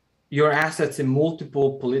your assets in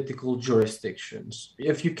multiple political jurisdictions.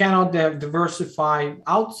 If you cannot diversify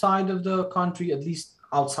outside of the country, at least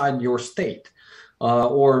outside your state,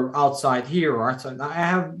 or outside here or outside. I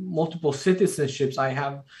have multiple citizenships. I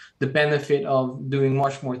have the benefit of doing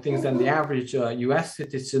much more things than the average US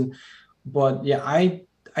citizen. But yeah,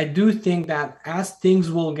 I do think that as things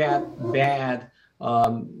will get bad,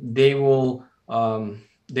 they will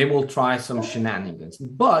try some shenanigans.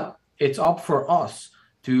 But it's up for us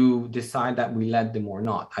to decide that we let them or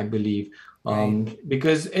not, I believe.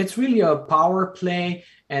 Because it's really a power play.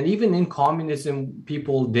 And even in communism,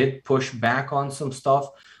 people did push back on some stuff.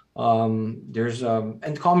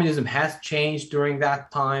 And communism has changed during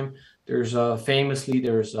that time. There's famously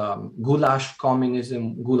there's goulash communism.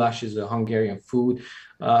 Goulash is a Hungarian food.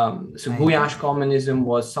 So goulash communism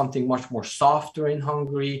was something much more softer in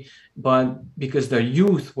Hungary, but because the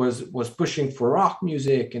youth was pushing for rock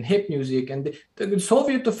music and hip music, and the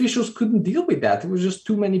Soviet officials couldn't deal with that. There was just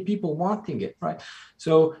too many people wanting it, right?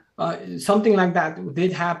 So something like that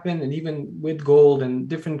did happen, and even with gold and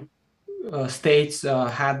different states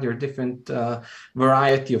had their different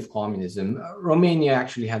variety of communism. Romania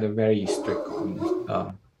actually had a very strict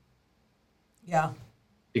communist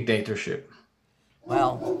dictatorship.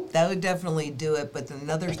 Well, that would definitely do it. But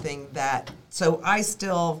another thing I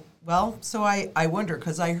wonder,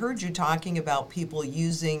 because I heard you talking about people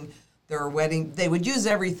using their wedding, they would use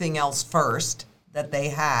everything else first that they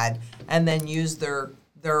had, and then use their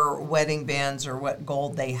wedding bands or what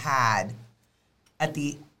gold they had at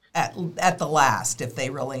the last, if they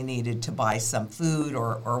really needed to buy some food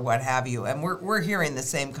or what have you. And we're hearing the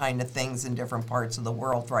same kind of things in different parts of the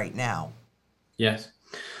world right now. Yes.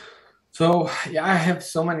 So yeah, I have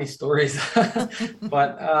so many stories, but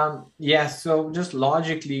so just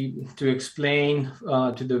logically to explain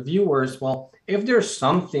to the viewers, well, if there's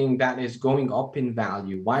something that is going up in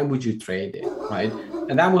value, why would you trade it, right?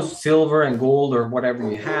 And that was silver and gold or whatever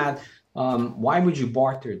you had. Why would you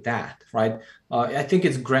barter that, right? I think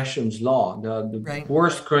it's Gresham's law. The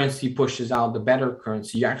worst currency pushes out the better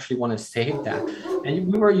currency. You actually want to save that. And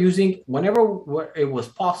we were using, whenever it was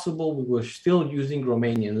possible, we were still using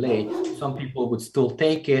Romanian lei. Some people would still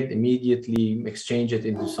take it, immediately exchange it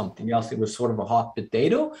into something else. It was sort of a hot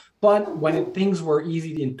potato. But when things were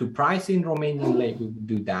easy into pricing Romanian lei, we would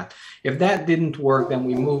do that. If that didn't work, then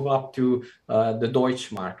we move up to the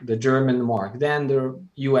Deutschmark, the German mark, then the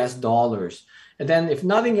US dollars. And then if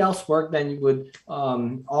nothing else worked, then you would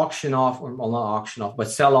auction off, or well, not auction off, but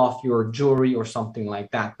sell off your jewelry or something like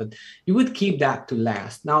that. But you would keep that to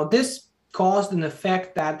last. Now, this caused an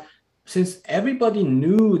effect that since everybody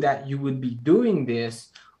knew that you would be doing this,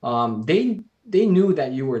 they knew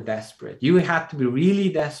that you were desperate. You had to be really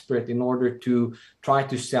desperate in order to try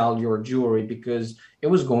to sell your jewelry because it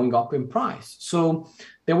was going up in price. So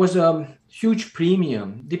there was a huge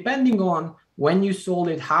premium depending on when you sold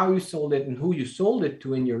it, how you sold it, and who you sold it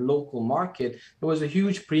to in your local market. There was a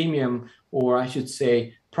huge premium, or I should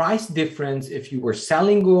say price difference, if you were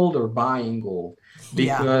selling gold or buying gold,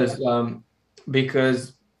 because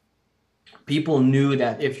people knew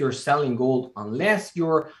that if you're selling gold, unless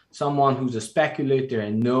you're someone who's a speculator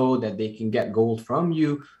and know that they can get gold from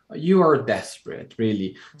you, you are desperate,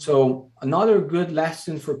 really. So another good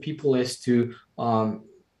lesson for people is to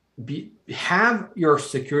have your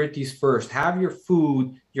securities first, have your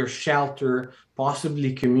food, your shelter,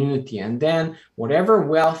 possibly community, and then whatever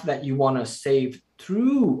wealth that you want to save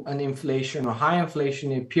through an inflation or high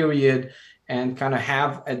inflation period and kind of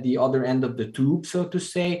have at the other end of the tube, so to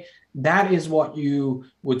say, that is what you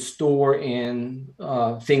would store in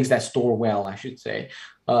things that store well, I should say,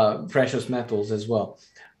 precious metals as well.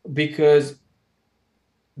 Because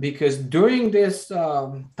during this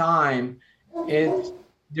time,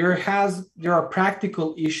 there are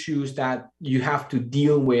practical issues that you have to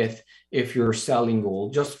deal with if you're selling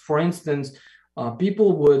gold. Just for instance,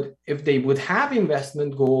 people would, if they would have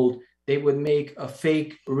investment gold, they would make a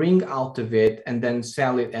fake ring out of it and then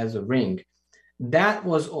sell it as a ring. That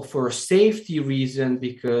was for a safety reason,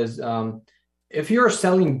 because if you're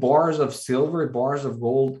selling bars of silver, bars of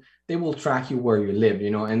gold, they will track you where you live,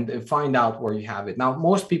 and find out where you have it. Now,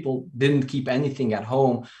 most people didn't keep anything at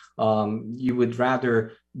home. You would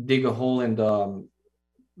rather dig a hole in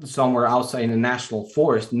somewhere outside in the national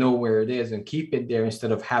forest, know where it is, and keep it there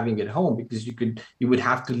instead of having it home, because you would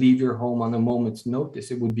have to leave your home on a moment's notice.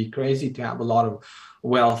 It would be crazy to have a lot of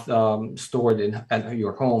wealth stored at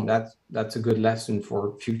your home. That's a good lesson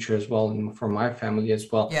for future as well, and for my family as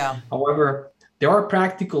well. Yeah. However, there are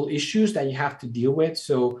practical issues that you have to deal with.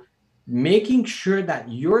 So making sure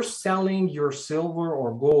that you're selling your silver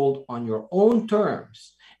or gold on your own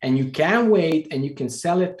terms, and you can wait and you can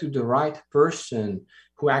sell it to the right person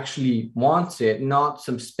who actually wants it, not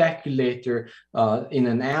some speculator in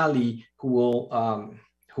an alley who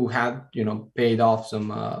had paid off some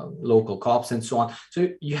local cops and so on. So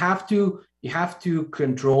you have to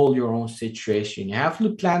control your own situation. You have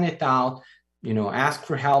to plan it out. Ask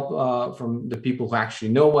for help from the people who actually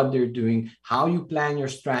know what they're doing, how you plan your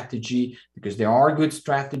strategy, because there are good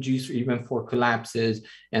strategies even for collapses,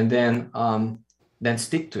 and then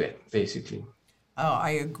stick to it, basically. Oh,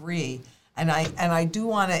 I agree. And I do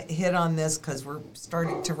want to hit on this because we're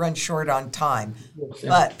starting to run short on time. Yes, yeah.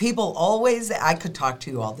 But people always, I could talk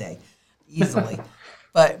to you all day, easily,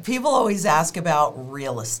 but people always ask about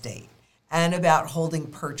real estate. and about holding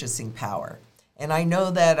purchasing power. And I know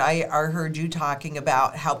that I heard you talking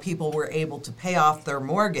about how people were able to pay off their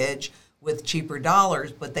mortgage with cheaper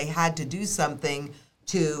dollars, but they had to do something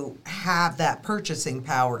to have that purchasing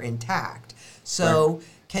power intact. So right.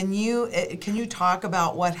 Can you talk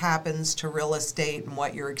about what happens to real estate and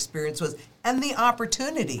what your experience was and the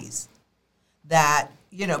opportunities that,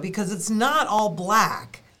 because it's not all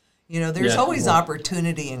black. There's always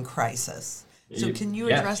opportunity in crisis. So can you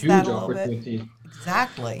address that a little bit?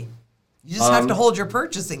 Exactly. You just have to hold your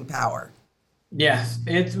purchasing power. Yes,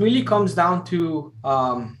 it really comes down to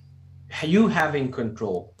you having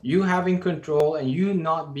control. You having control and you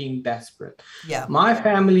not being desperate. Yeah. My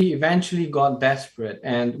family eventually got desperate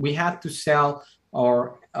and we had to sell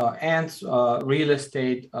our aunt's real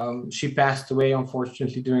estate. She passed away,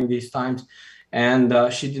 unfortunately, during these times. And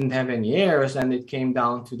she didn't have any heirs, and it came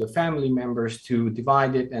down to the family members to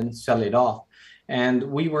divide it and sell it off. And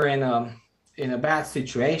we were in a bad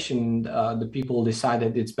situation. The people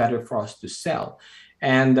decided it's better for us to sell.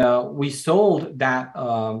 And we sold that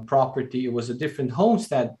property. It was a different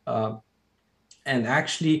homestead. And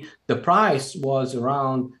actually, the price was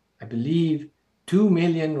around, I believe, 2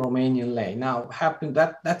 million Romanian lei. Now,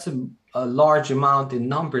 that's a large amount in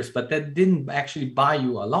numbers, but that didn't actually buy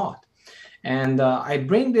you a lot. And I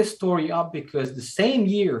bring this story up because the same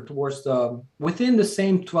year, within the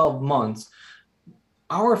same 12 months,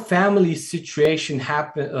 our family situation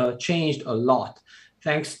changed a lot,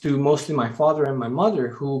 thanks to mostly my father and my mother,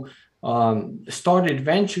 who started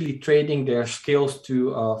eventually trading their skills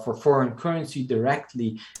for foreign currency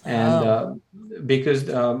directly. And because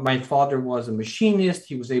my father was a machinist,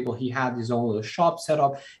 he had his own little shop set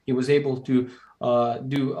up. He was able to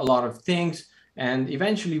do a lot of things. And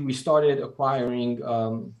eventually we started acquiring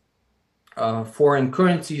foreign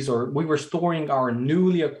currencies, or we were storing our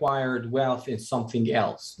newly acquired wealth in something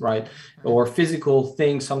else, right? Or physical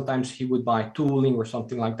things. Sometimes he would buy tooling or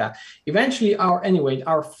something like that. Eventually,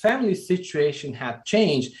 our family situation had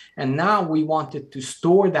changed, and now we wanted to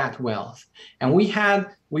store that wealth, and we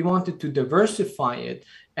wanted to diversify it.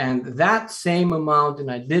 And that same amount, and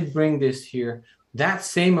I did bring this here, that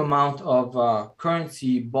same amount of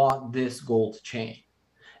currency bought this gold chain.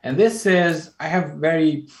 And this is, I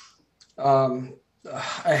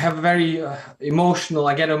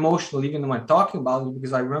get emotional even when I'm talking about it,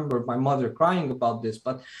 because I remember my mother crying about this.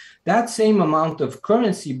 But that same amount of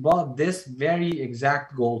currency bought this very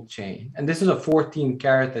exact gold chain. And this is a 14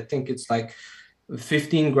 karat, I think it's like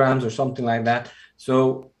 15 grams or something like that.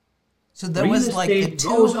 So that was like the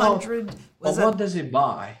 200. What does it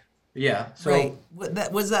buy? Yeah. So right.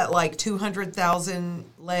 Was that like 200,000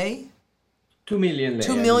 lei? 2 million lei.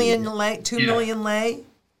 2 million lei. 2 million lei.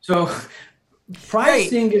 So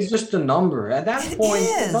pricing is just a number. At that point,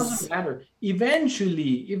 it doesn't matter.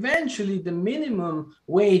 Eventually, the minimum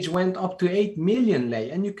wage went up to 8 million lei,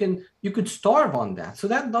 and you could starve on that. So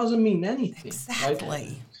that doesn't mean anything.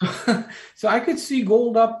 Exactly. Right? So I could see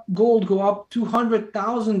gold go up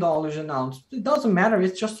 $200,000 an ounce. It doesn't matter.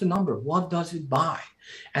 It's just a number. What does it buy?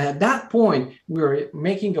 And at that point, we were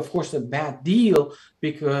making, of course, a bad deal,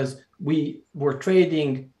 because we were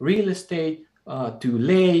trading real estate to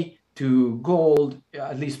lei, to gold,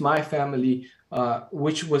 at least my family,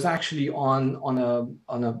 which was actually on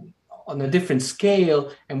a different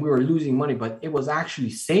scale, and we were losing money, but it was actually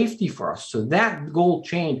safety for us. So that gold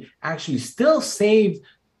chain actually still saved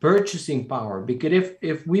purchasing power, because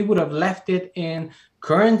if we would have left it in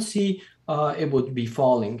currency, it would be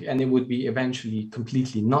falling, and it would be eventually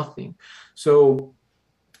completely nothing. So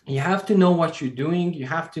you have to know what you're doing. You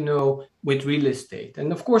have to know with real estate.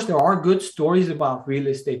 And of course, there are good stories about real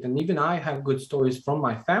estate. And even I have good stories from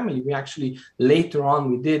my family. We actually, later on,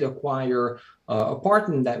 we did acquire an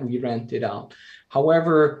apartment that we rented out.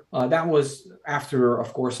 However, that was after,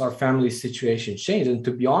 of course, our family situation changed. And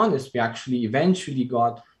to be honest, we actually eventually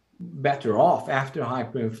got better off after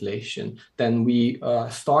hyperinflation than we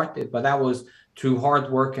started. But that was through hard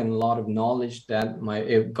work and a lot of knowledge that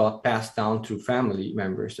it got passed down to family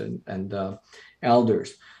members and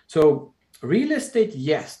elders. So real estate,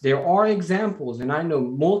 yes, there are examples, and I know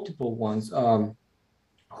multiple ones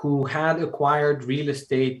who had acquired real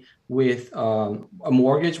estate with a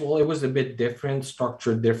mortgage. Well, it was a bit different,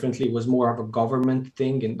 structured differently. It was more of a government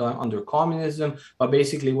thing under communism, but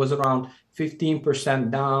basically it was around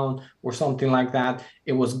 15% down or something like that.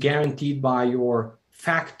 It was guaranteed by your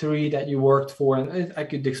factory that you worked for, and I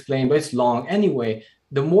could explain, but it's long. Anyway,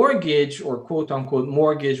 the mortgage, or quote unquote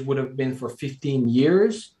mortgage, would have been for 15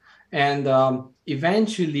 years. And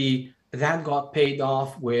eventually that got paid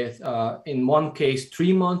off with, in one case,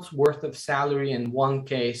 3 months worth of salary, in one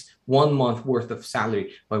case, 1 month worth of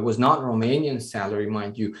salary. But it was not Romanian salary,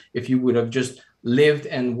 mind you. If you would have just lived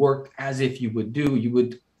and worked as if you would do, you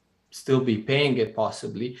would still be paying it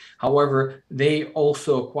possibly. However, they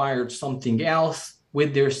also acquired something else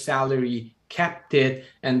with their salary, kept it,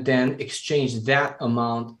 and then exchanged that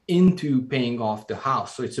amount into paying off the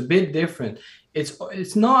house. So it's a bit different.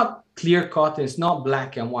 It's not clear cut, it's not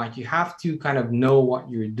black and white. You have to kind of know what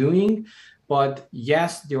you're doing. But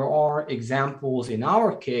yes, there are examples in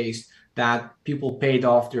our case that people paid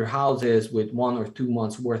off their houses with 1 or 2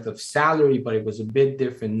 months worth of salary, but it was a bit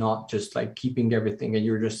different, not just like keeping everything and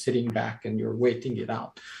you're just sitting back and you're waiting it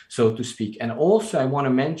out, so to speak. And also, I want to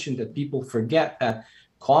mention that people forget that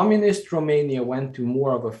communist Romania went to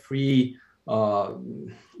more of a free,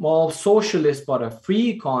 socialist, but a free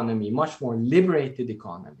economy, much more liberated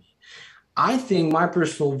economy. I think my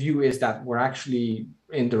personal view is that we're actually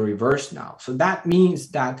in the reverse now. So that means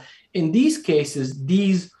that in these cases,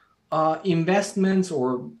 these investments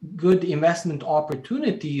or good investment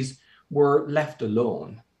opportunities were left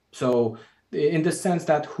alone. So in the sense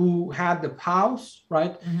that who had the house,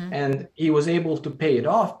 right? Mm-hmm. And he was able to pay it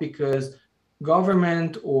off because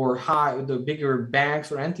government or the bigger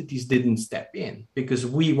banks or entities didn't step in, because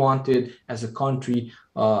we wanted as a country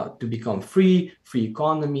to become free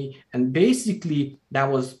economy. And basically that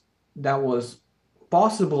was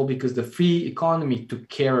possible because the free economy took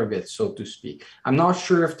care of it, so to speak. I'm not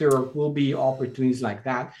sure if there will be opportunities like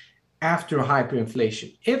that after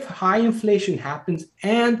hyperinflation. If high inflation happens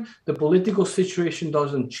and the political situation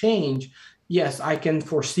doesn't change, yes, I can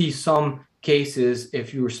foresee some cases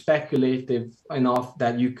if you're speculative enough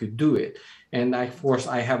that you could do it. And of course,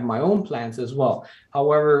 I have my own plans as well.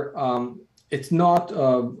 However, it's not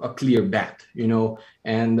a clear bet,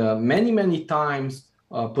 and many times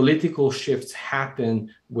political shifts happen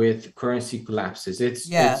with currency collapses. It's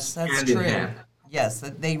that's true. Yes,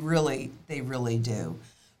 they really do.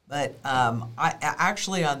 But I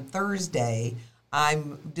actually on Thursday,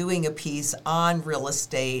 I'm doing a piece on real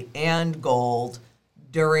estate and gold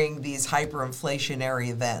during these hyperinflationary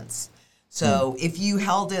events. So if you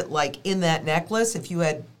held it like in that necklace, if you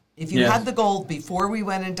had the gold before we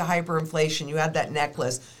went into hyperinflation, you had that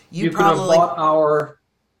necklace, you probably could have bought our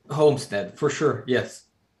homestead for sure. Yes.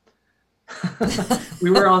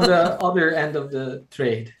 We were on the other end of the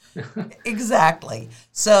trade. Exactly.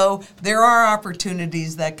 So there are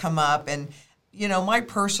opportunities that come up, and my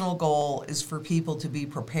personal goal is for people to be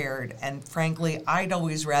prepared. And frankly, I'd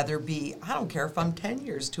always rather I don't care if I'm 10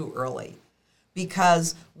 years too early.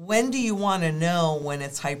 Because when do you want to know when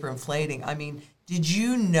it's hyperinflating? I mean, did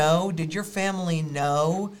your family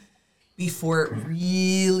know before it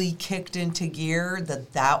really kicked into gear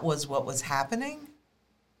that was what was happening?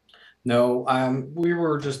 No, we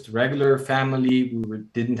were just regular family.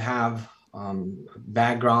 Didn't have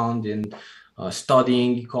background in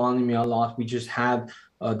studying economy a lot. We just had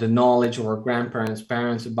the knowledge of our grandparents,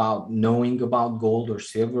 parents about knowing about gold or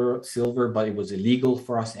silver, but it was illegal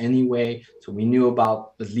for us anyway. So we knew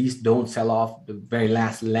about at least don't sell off the very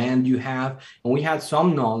last land you have. And we had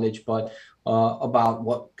some knowledge, but about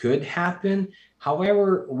what could happen.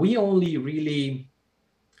 However, we only really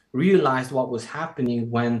realized what was happening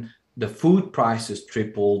when the food prices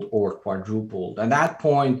tripled or quadrupled. At that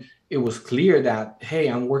point, it was clear that, hey,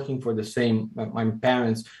 I'm working for the same, my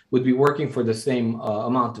parents would be working for the same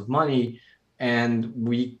amount of money, and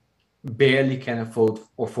we barely can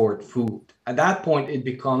afford food. At that point, it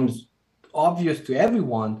becomes obvious to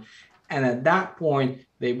everyone. And at that point,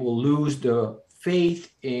 they will lose the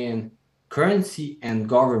faith in currency and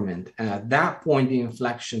government. And at that point, the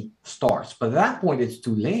inflection starts. But at that point, it's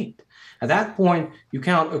too late. At that point, you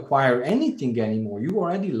cannot acquire anything anymore. You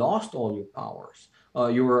already lost all your powers,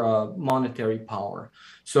 your monetary power.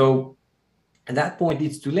 So at that point,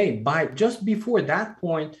 it's too late. Just before that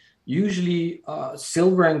point, usually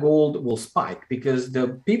silver and gold will spike, because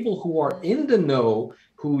the people who are in the know,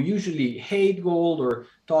 who usually hate gold or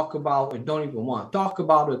talk about or don't even want to talk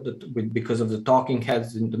about it because of the talking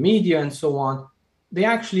heads in the media and so on, they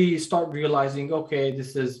actually start realizing, okay,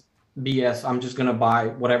 this is BS. I'm just going to buy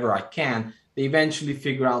whatever I can. They eventually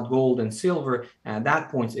figure out gold and silver, and at that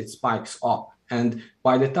point, it spikes up. And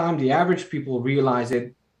by the time the average people realize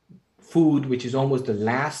it, food, which is almost the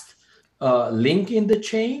last link in the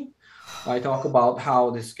chain, I talk about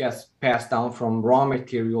how this gets passed down from raw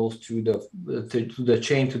materials to the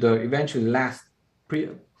chain, to the eventually last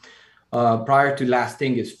Prior to last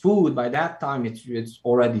thing is food. By that time, it's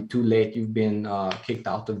already too late. You've been kicked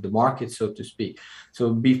out of the market, so to speak.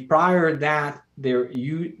 So prior that there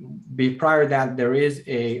is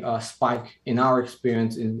a spike in our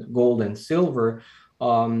experience in gold and silver.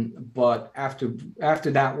 But after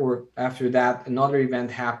that, another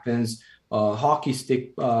event happens, hockey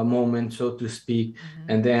stick moment, so to speak,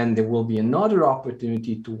 and then there will be another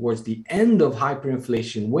opportunity towards the end of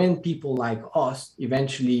hyperinflation when people like us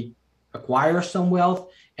eventually acquire some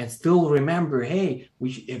wealth and still remember, hey,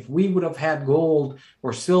 if we would have had gold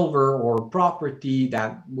or silver or property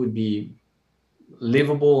that would be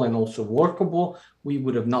livable and also workable, we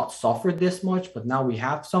would have not suffered this much. But now we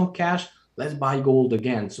have some cash, let's buy gold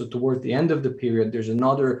again. So towards the end of the period, there's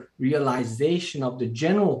another realization of the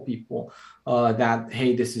general people that,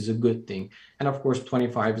 hey, this is a good thing. And of course,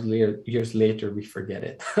 25 years later, we forget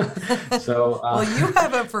it. So well, you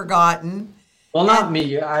haven't forgotten. Well, not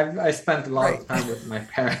me. I spent a lot of time with my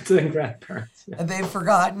parents and grandparents. Yeah. And they've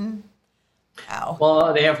forgotten? Ow.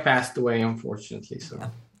 Well, they have passed away, unfortunately. So,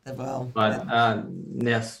 yeah. Well, but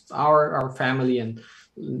yes, our family and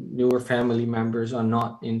newer family members are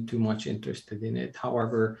not too much interested in it.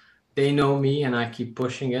 However, they know me and I keep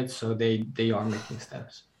pushing it, so they are making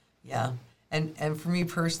steps. Yeah. And for me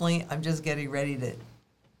personally, I'm just getting ready to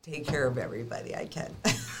take care of everybody I can.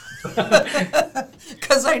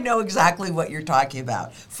 Because I know exactly what you're talking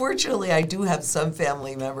about. Fortunately, I do have some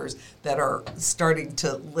family members that are starting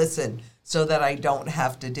to listen so that I don't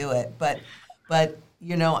have to do it. But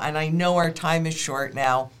you know, and I know our time is short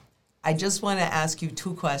now. I just want to ask you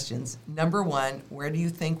two questions. Number one, where do you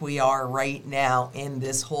think we are right now in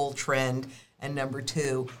this whole trend? And number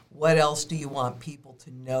two, what else do you want people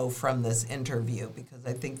to know from this interview? Because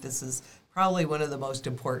I think this is probably one of the most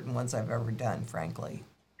important ones I've ever done, frankly.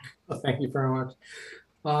 Well, thank you very much.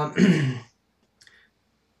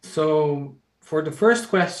 So for the first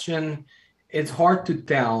question, it's hard to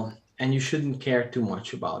tell, and you shouldn't care too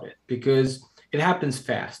much about it because it happens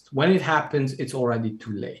fast. When it happens, it's already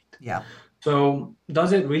too late. Yeah. So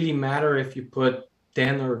does it really matter if you put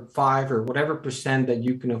 10 or 5 or whatever percent that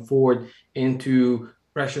you can afford into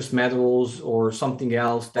precious metals or something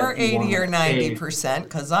else? That or 80 or 90%,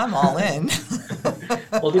 because I'm all in.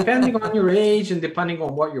 Well, depending on your age and depending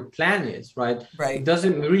on what your plan is, right? Right. It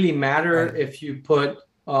doesn't really matter if you put,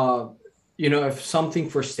 if something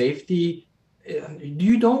for safety,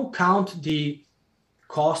 you don't count the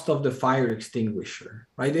cost of the fire extinguisher,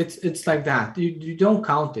 right? It's like that. You don't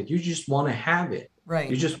count it. You just want to have it. Right.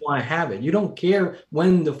 You just want to have it. You don't care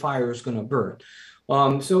when the fire is going to burn.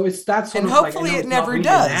 So it's that sort and of like, hopefully it never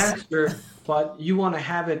does. Answer, but you want to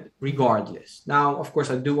have it regardless. Now, of course,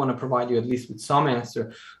 I do want to provide you at least with some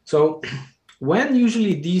answer. So when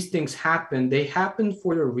usually these things happen, they happen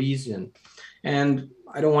for a reason. And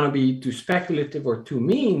I don't want to be too speculative or too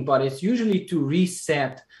mean, but it's usually to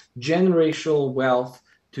reset generational wealth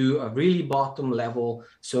to a really bottom level.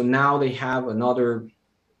 So now they have another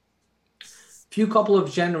couple of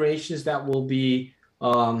generations that will be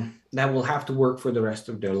that will have to work for the rest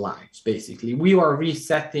of their lives. Basically, we are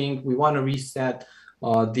resetting. We want to reset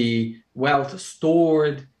the wealth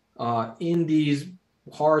stored in these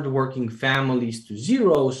hardworking families to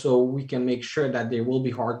zero, so we can make sure that there will be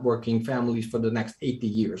hardworking families for the next 80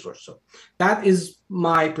 years or so. That is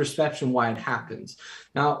my perception why it happens.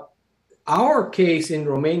 Now, our case in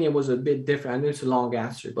Romania was a bit different. I know it's a long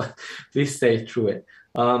answer, but please stay through it.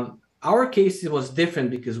 Our case was different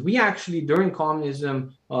because we actually, during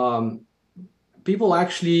communism, people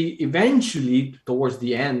actually eventually, towards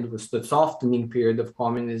the end, was the softening period of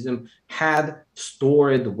communism, had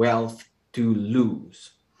stored wealth to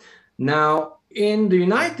lose. Now, in the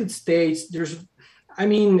United States,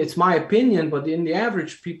 it's my opinion, but in the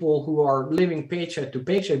average people who are living paycheck to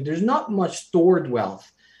paycheck, there's not much stored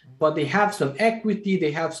wealth, but they have some equity,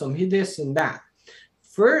 they have some this and that.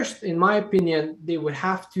 First, in my opinion, they would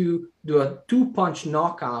have to do a 2-punch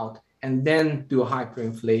knockout and then do a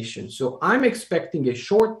hyperinflation. So I'm expecting a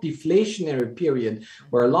short deflationary period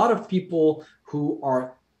where a lot of people who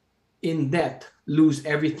are in debt lose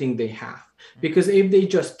everything they have. Because if they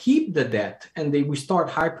just keep the debt and we start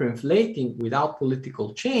hyperinflating without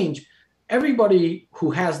political change, everybody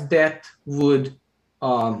who has debt would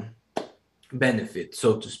benefit,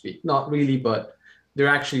 so to speak. Not really, but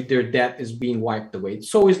their debt is being wiped away.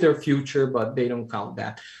 So is their future, but they don't count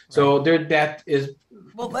that. So their debt is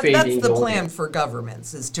fading. That's the plan for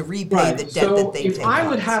governments, is to repay the debt that they take on. If I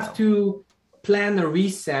would have to plan a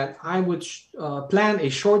reset, I would plan a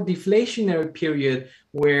short deflationary period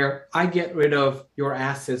where I get rid of your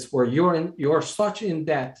assets, where you're such in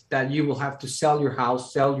debt that you will have to sell your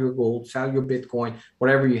house, sell your gold, sell your Bitcoin,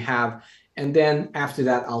 whatever you have. And then after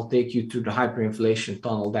that, I'll take you to the hyperinflation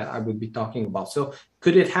tunnel that I would be talking about. So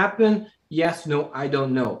could it happen? Yes, no, I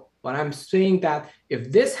don't know. But I'm saying that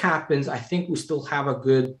if this happens, I think we still have a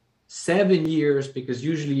good 7 years, because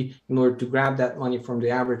usually in order to grab that money from the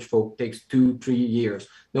average folk takes 2-3 years.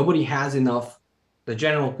 Nobody has enough. The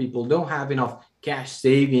general people don't have enough cash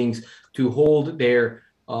savings to hold their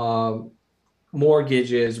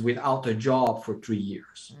mortgages without a job for 3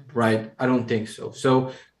 years, right? I don't think so.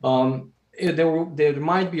 So there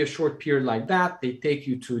might be a short period like that. They take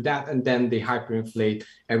you through that, and then they hyperinflate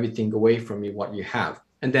everything away from you, what you have.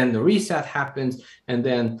 And then the reset happens, and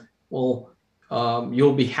then, well,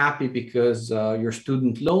 you'll be happy because your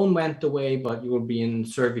student loan went away, but you will be in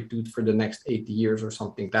servitude for the next 80 years or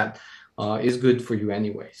something. That is good for you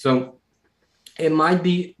anyway. So it might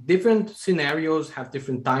be different scenarios, have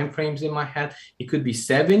different time frames in my head. It could be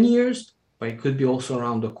 7 years, but it could be also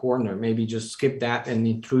around the corner. Maybe just skip that, and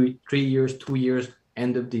in 3 years, 2 years,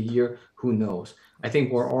 end of the year, who knows? I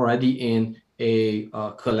think we're already in a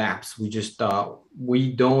collapse. We just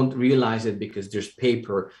we don't realize it because there's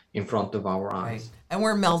paper in front of our eyes. Right. And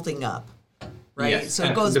we're melting up, right? Yes. So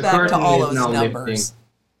it goes back to all those numbers. Lifting.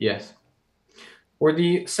 Yes. For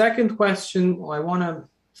the second question, I want to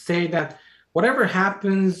say that whatever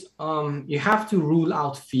happens, you have to rule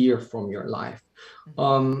out fear from your life,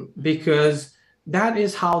 because that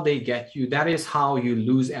is how they get you. That is how you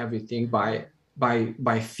lose everything,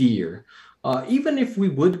 by fear. Even if we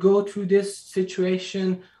would go through this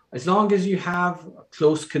situation, as long as you have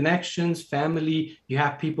close connections, family, you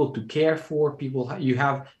have people to care for, you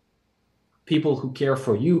have people who care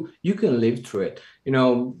for you, you can live through it. You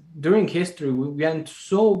know, during history, we went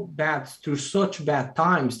through such bad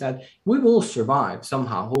times that we will survive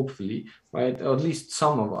somehow, hopefully, right? Or at least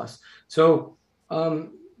some of us. So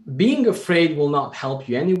being afraid will not help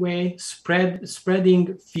you anyway.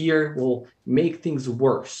 Spreading fear will make things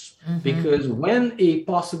worse, because when a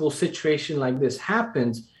possible situation like this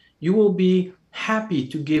happens, you will be happy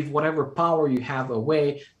to give whatever power you have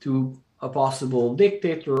away to a possible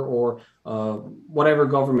dictator or whatever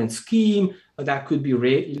government scheme that could be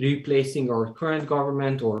replacing our current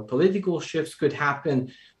government, or political shifts could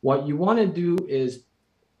happen. What you want to do is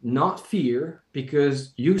not fear,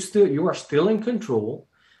 because you are still in control.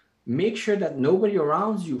 Make sure that nobody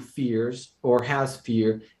around you fears or has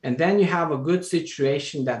fear, and then you have a good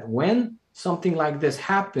situation that when something like this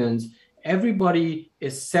happens, everybody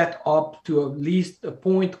is set up to at least a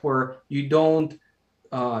point where you don't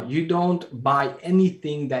buy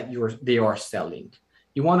anything that they are selling.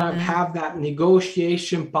 You want to have that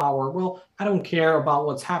negotiation power. Well, I don't care about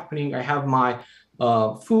what's happening. I have my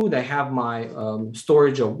food, I have my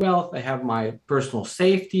storage of wealth, I have my personal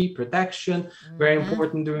safety, protection, very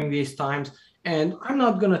important during these times. And I'm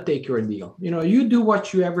not going to take your deal. You know, you do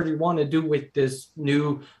what you ever want to do with this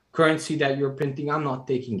new currency that you're printing. I'm not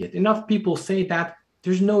taking it. Enough people say that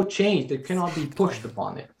there's no change that cannot be pushed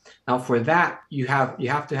upon it. Now, for that, you have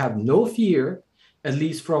to have no fear, at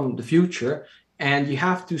least from the future, and you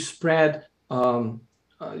have to spread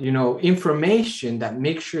information that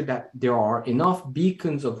makes sure that there are enough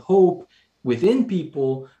beacons of hope within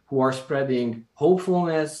people who are spreading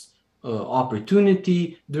hopefulness,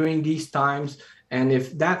 opportunity during these times. And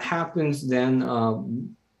if that happens, then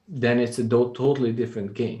it's a totally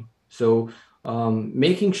different game. So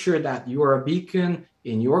making sure that you are a beacon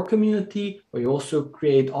in your community, but you also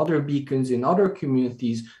create other beacons in other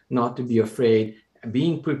communities, not to be afraid,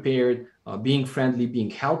 being prepared, being friendly, being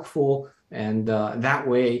helpful. And that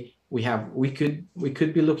way we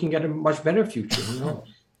could be looking at a much better future. Who knows?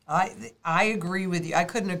 I agree with you. I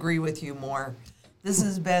couldn't agree with you more. This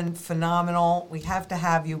has been phenomenal. We have to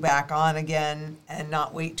have you back on again and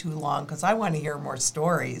not wait too long, because I want to hear more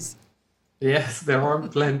stories. Yes, there are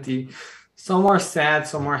plenty. Some are sad,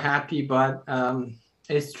 some are happy, but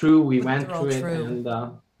it's true. We went through it, and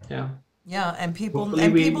yeah. Yeah, and people.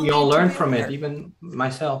 Hopefully we all learn from it, even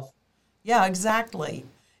myself. Yeah, exactly.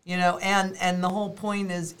 You know, and the whole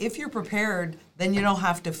point is, if you're prepared, then you don't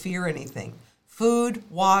have to fear anything. Food,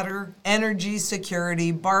 water, energy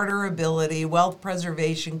security, barterability, wealth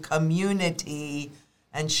preservation, community,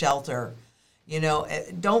 and shelter. You know,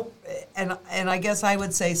 and I guess I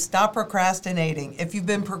would say stop procrastinating. If you've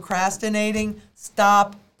been procrastinating,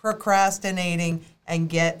 stop procrastinating and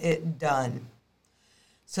get it done.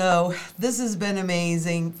 So this has been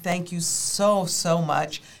amazing. Thank you so, so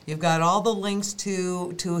much. You've got all the links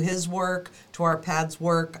to his work, to our PAD's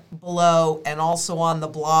work below, and also on the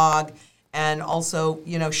blog. And also,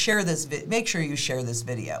 share this. Make sure you share this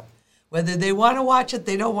video. Whether they want to watch it,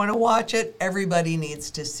 they don't want to watch it, everybody needs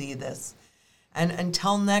to see this. And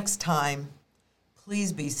until next time,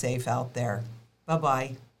 please be safe out there.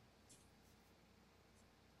 Bye-bye.